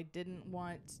because I didn't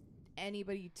want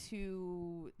anybody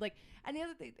to like. And the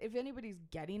other thing, if anybody's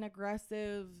getting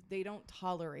aggressive, they don't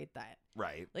tolerate that.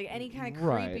 Right. Like any kind of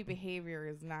Right. creepy behavior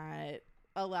is not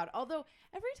allowed. Although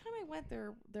every time I went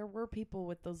there were people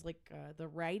with those like the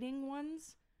riding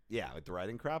ones. Yeah, like the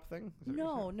riding crop thing. Is that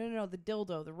what you're No, the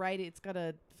dildo, the riding. It's got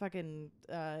a fucking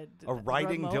saying? A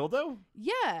riding remote. dildo,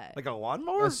 Yeah. like a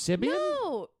lawnmower. A Sibian?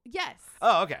 No. Yes.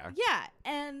 Oh, okay. Yeah,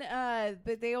 and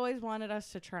but they always wanted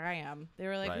us to try them. They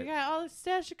were like, "We Right. got all this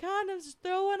stash of condoms, just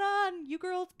throw one on. You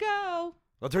girls go."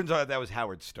 Well, it turns out that was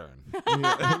Howard Stern.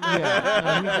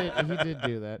 Yeah, he did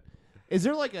do that. Is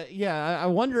there like a I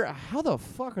wonder how the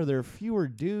fuck are there fewer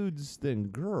dudes than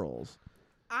girls?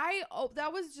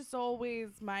 that was just always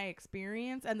my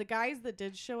experience, and the guys that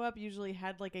did show up usually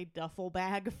had like a duffel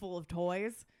bag full of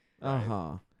toys.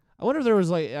 I wonder if there was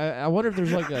like I wonder if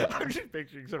there's like a I'm just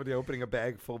picturing somebody opening a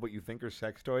bag full of what you think are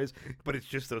sex toys, but it's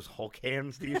just those Hulk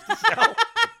hands they used to sell.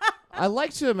 I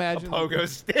like to A imagine pogo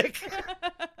stick.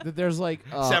 that there's like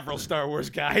Several Star Wars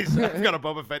guys. I've got a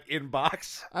Boba Fett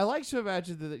inbox. I like to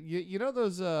imagine that you know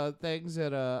those things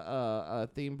at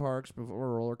theme parks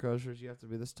before roller coasters. You have to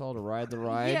be this tall to ride the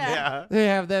ride. Yeah. Yeah. They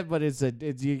have that, but it's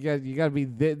you got to be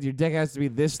your deck has to be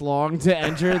this long to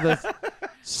enter the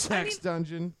sex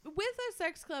dungeon. With a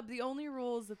sex club, the only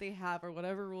rules that they have are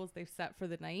whatever rules they've set for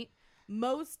the night.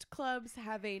 Most clubs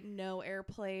have a no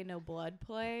airplay, no blood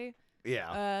play.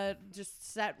 Yeah.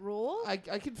 Just set rule. I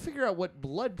can figure out what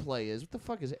blood play is. What the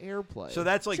fuck is airplay? So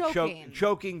that's like Choking.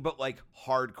 choking, but like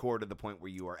hardcore to the point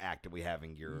where you are actively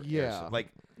having your Yeah. like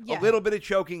Yeah. a little bit of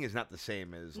choking is not the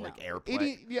same as No. like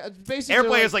airplay. yeah, it's basically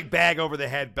Airplay is like bag over the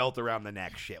head, belt around the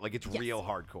neck shit. Like it's Yes. real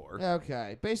hardcore.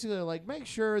 okay. Basically, like make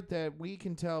sure that we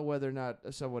can tell whether or not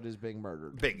someone is being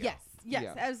murdered. Bingo. Yes,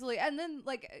 Yeah. absolutely. And then,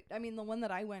 like, I mean, the one that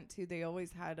I went to, they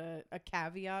always had a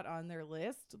caveat on their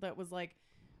list that was like,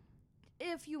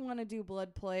 if you want to do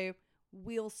blood play,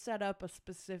 we'll set up a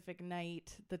specific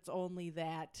night that's only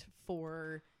that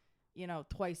for,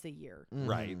 twice a year.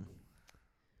 Right.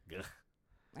 Mhm. Ugh.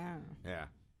 I don't know. Yeah.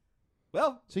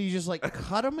 Well, So you just like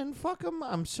cut them and fuck them?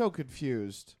 I'm so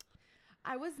confused.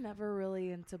 I was never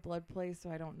really into blood play, so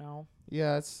I don't know.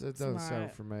 Yeah, it doesn't not-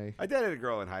 sound for me. I dated a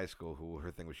girl in high school who her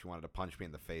thing was she wanted to punch me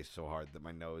in the face so hard that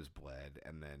my nose bled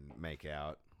and then make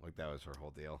out. Like that was her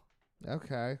whole deal.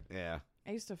 Okay. Yeah.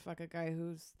 I used to fuck a guy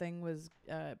whose thing was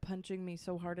punching me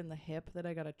so hard in the hip that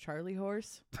I got a Charlie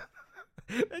horse.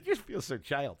 That just feels so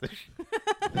childish.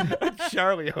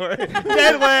 Charlie horse.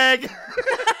 Dead leg.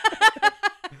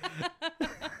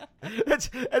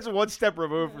 That's one step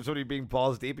removed from somebody being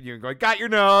balls deep and you going, got your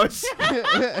nose.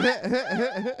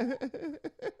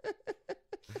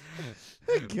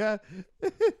 God.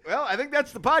 Well, I think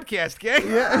that's the podcast, gang.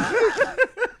 Yeah.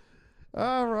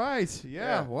 All right. Yeah.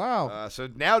 Yeah. Wow. So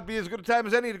now would be as good a time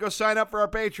as any to go sign up for our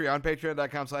Patreon.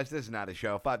 Patreon.com/This Is Not A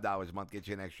Show. $5 a month gets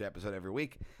you an extra episode every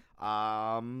week.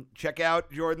 Check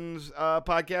out Jordan's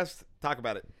podcast. Talk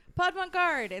about it.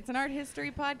 Podvant-Garde. It's an art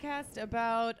history podcast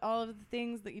about all of the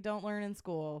things that you don't learn in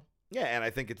school. Yeah, and I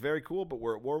think it's very cool, but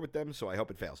we're at war with them, so I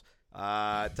hope it fails.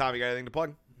 Tom, you got anything to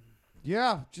plug?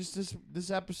 Yeah. Just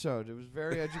this episode. It was a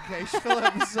very educational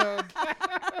episode.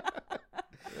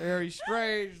 Very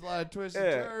strange. A lot of twists and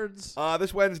Yeah. turns.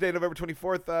 This Wednesday, November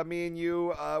 24th, me and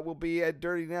you will be at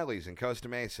Dirty Nelly's in Costa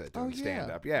Mesa doing Oh, yeah.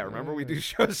 stand-up. Yeah, remember we Yeah. do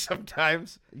shows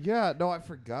sometimes. Yeah. No, I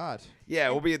forgot. Yeah,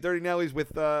 we'll be at Dirty Nelly's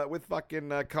with fucking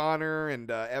Connor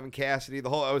and Evan Cassidy. The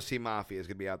whole OC Mafia is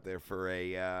going to be out there for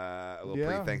a little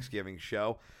Yeah. pre-Thanksgiving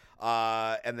show.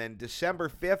 And then December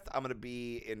 5th, I'm going to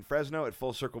be in Fresno at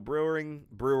Full Circle Brewing,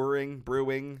 doing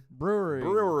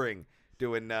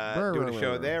doing a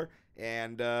show there.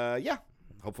 And, yeah,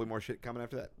 hopefully more shit coming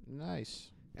after that. Nice.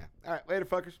 Yeah. All right, later,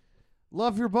 fuckers.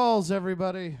 Love your balls,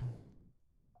 everybody.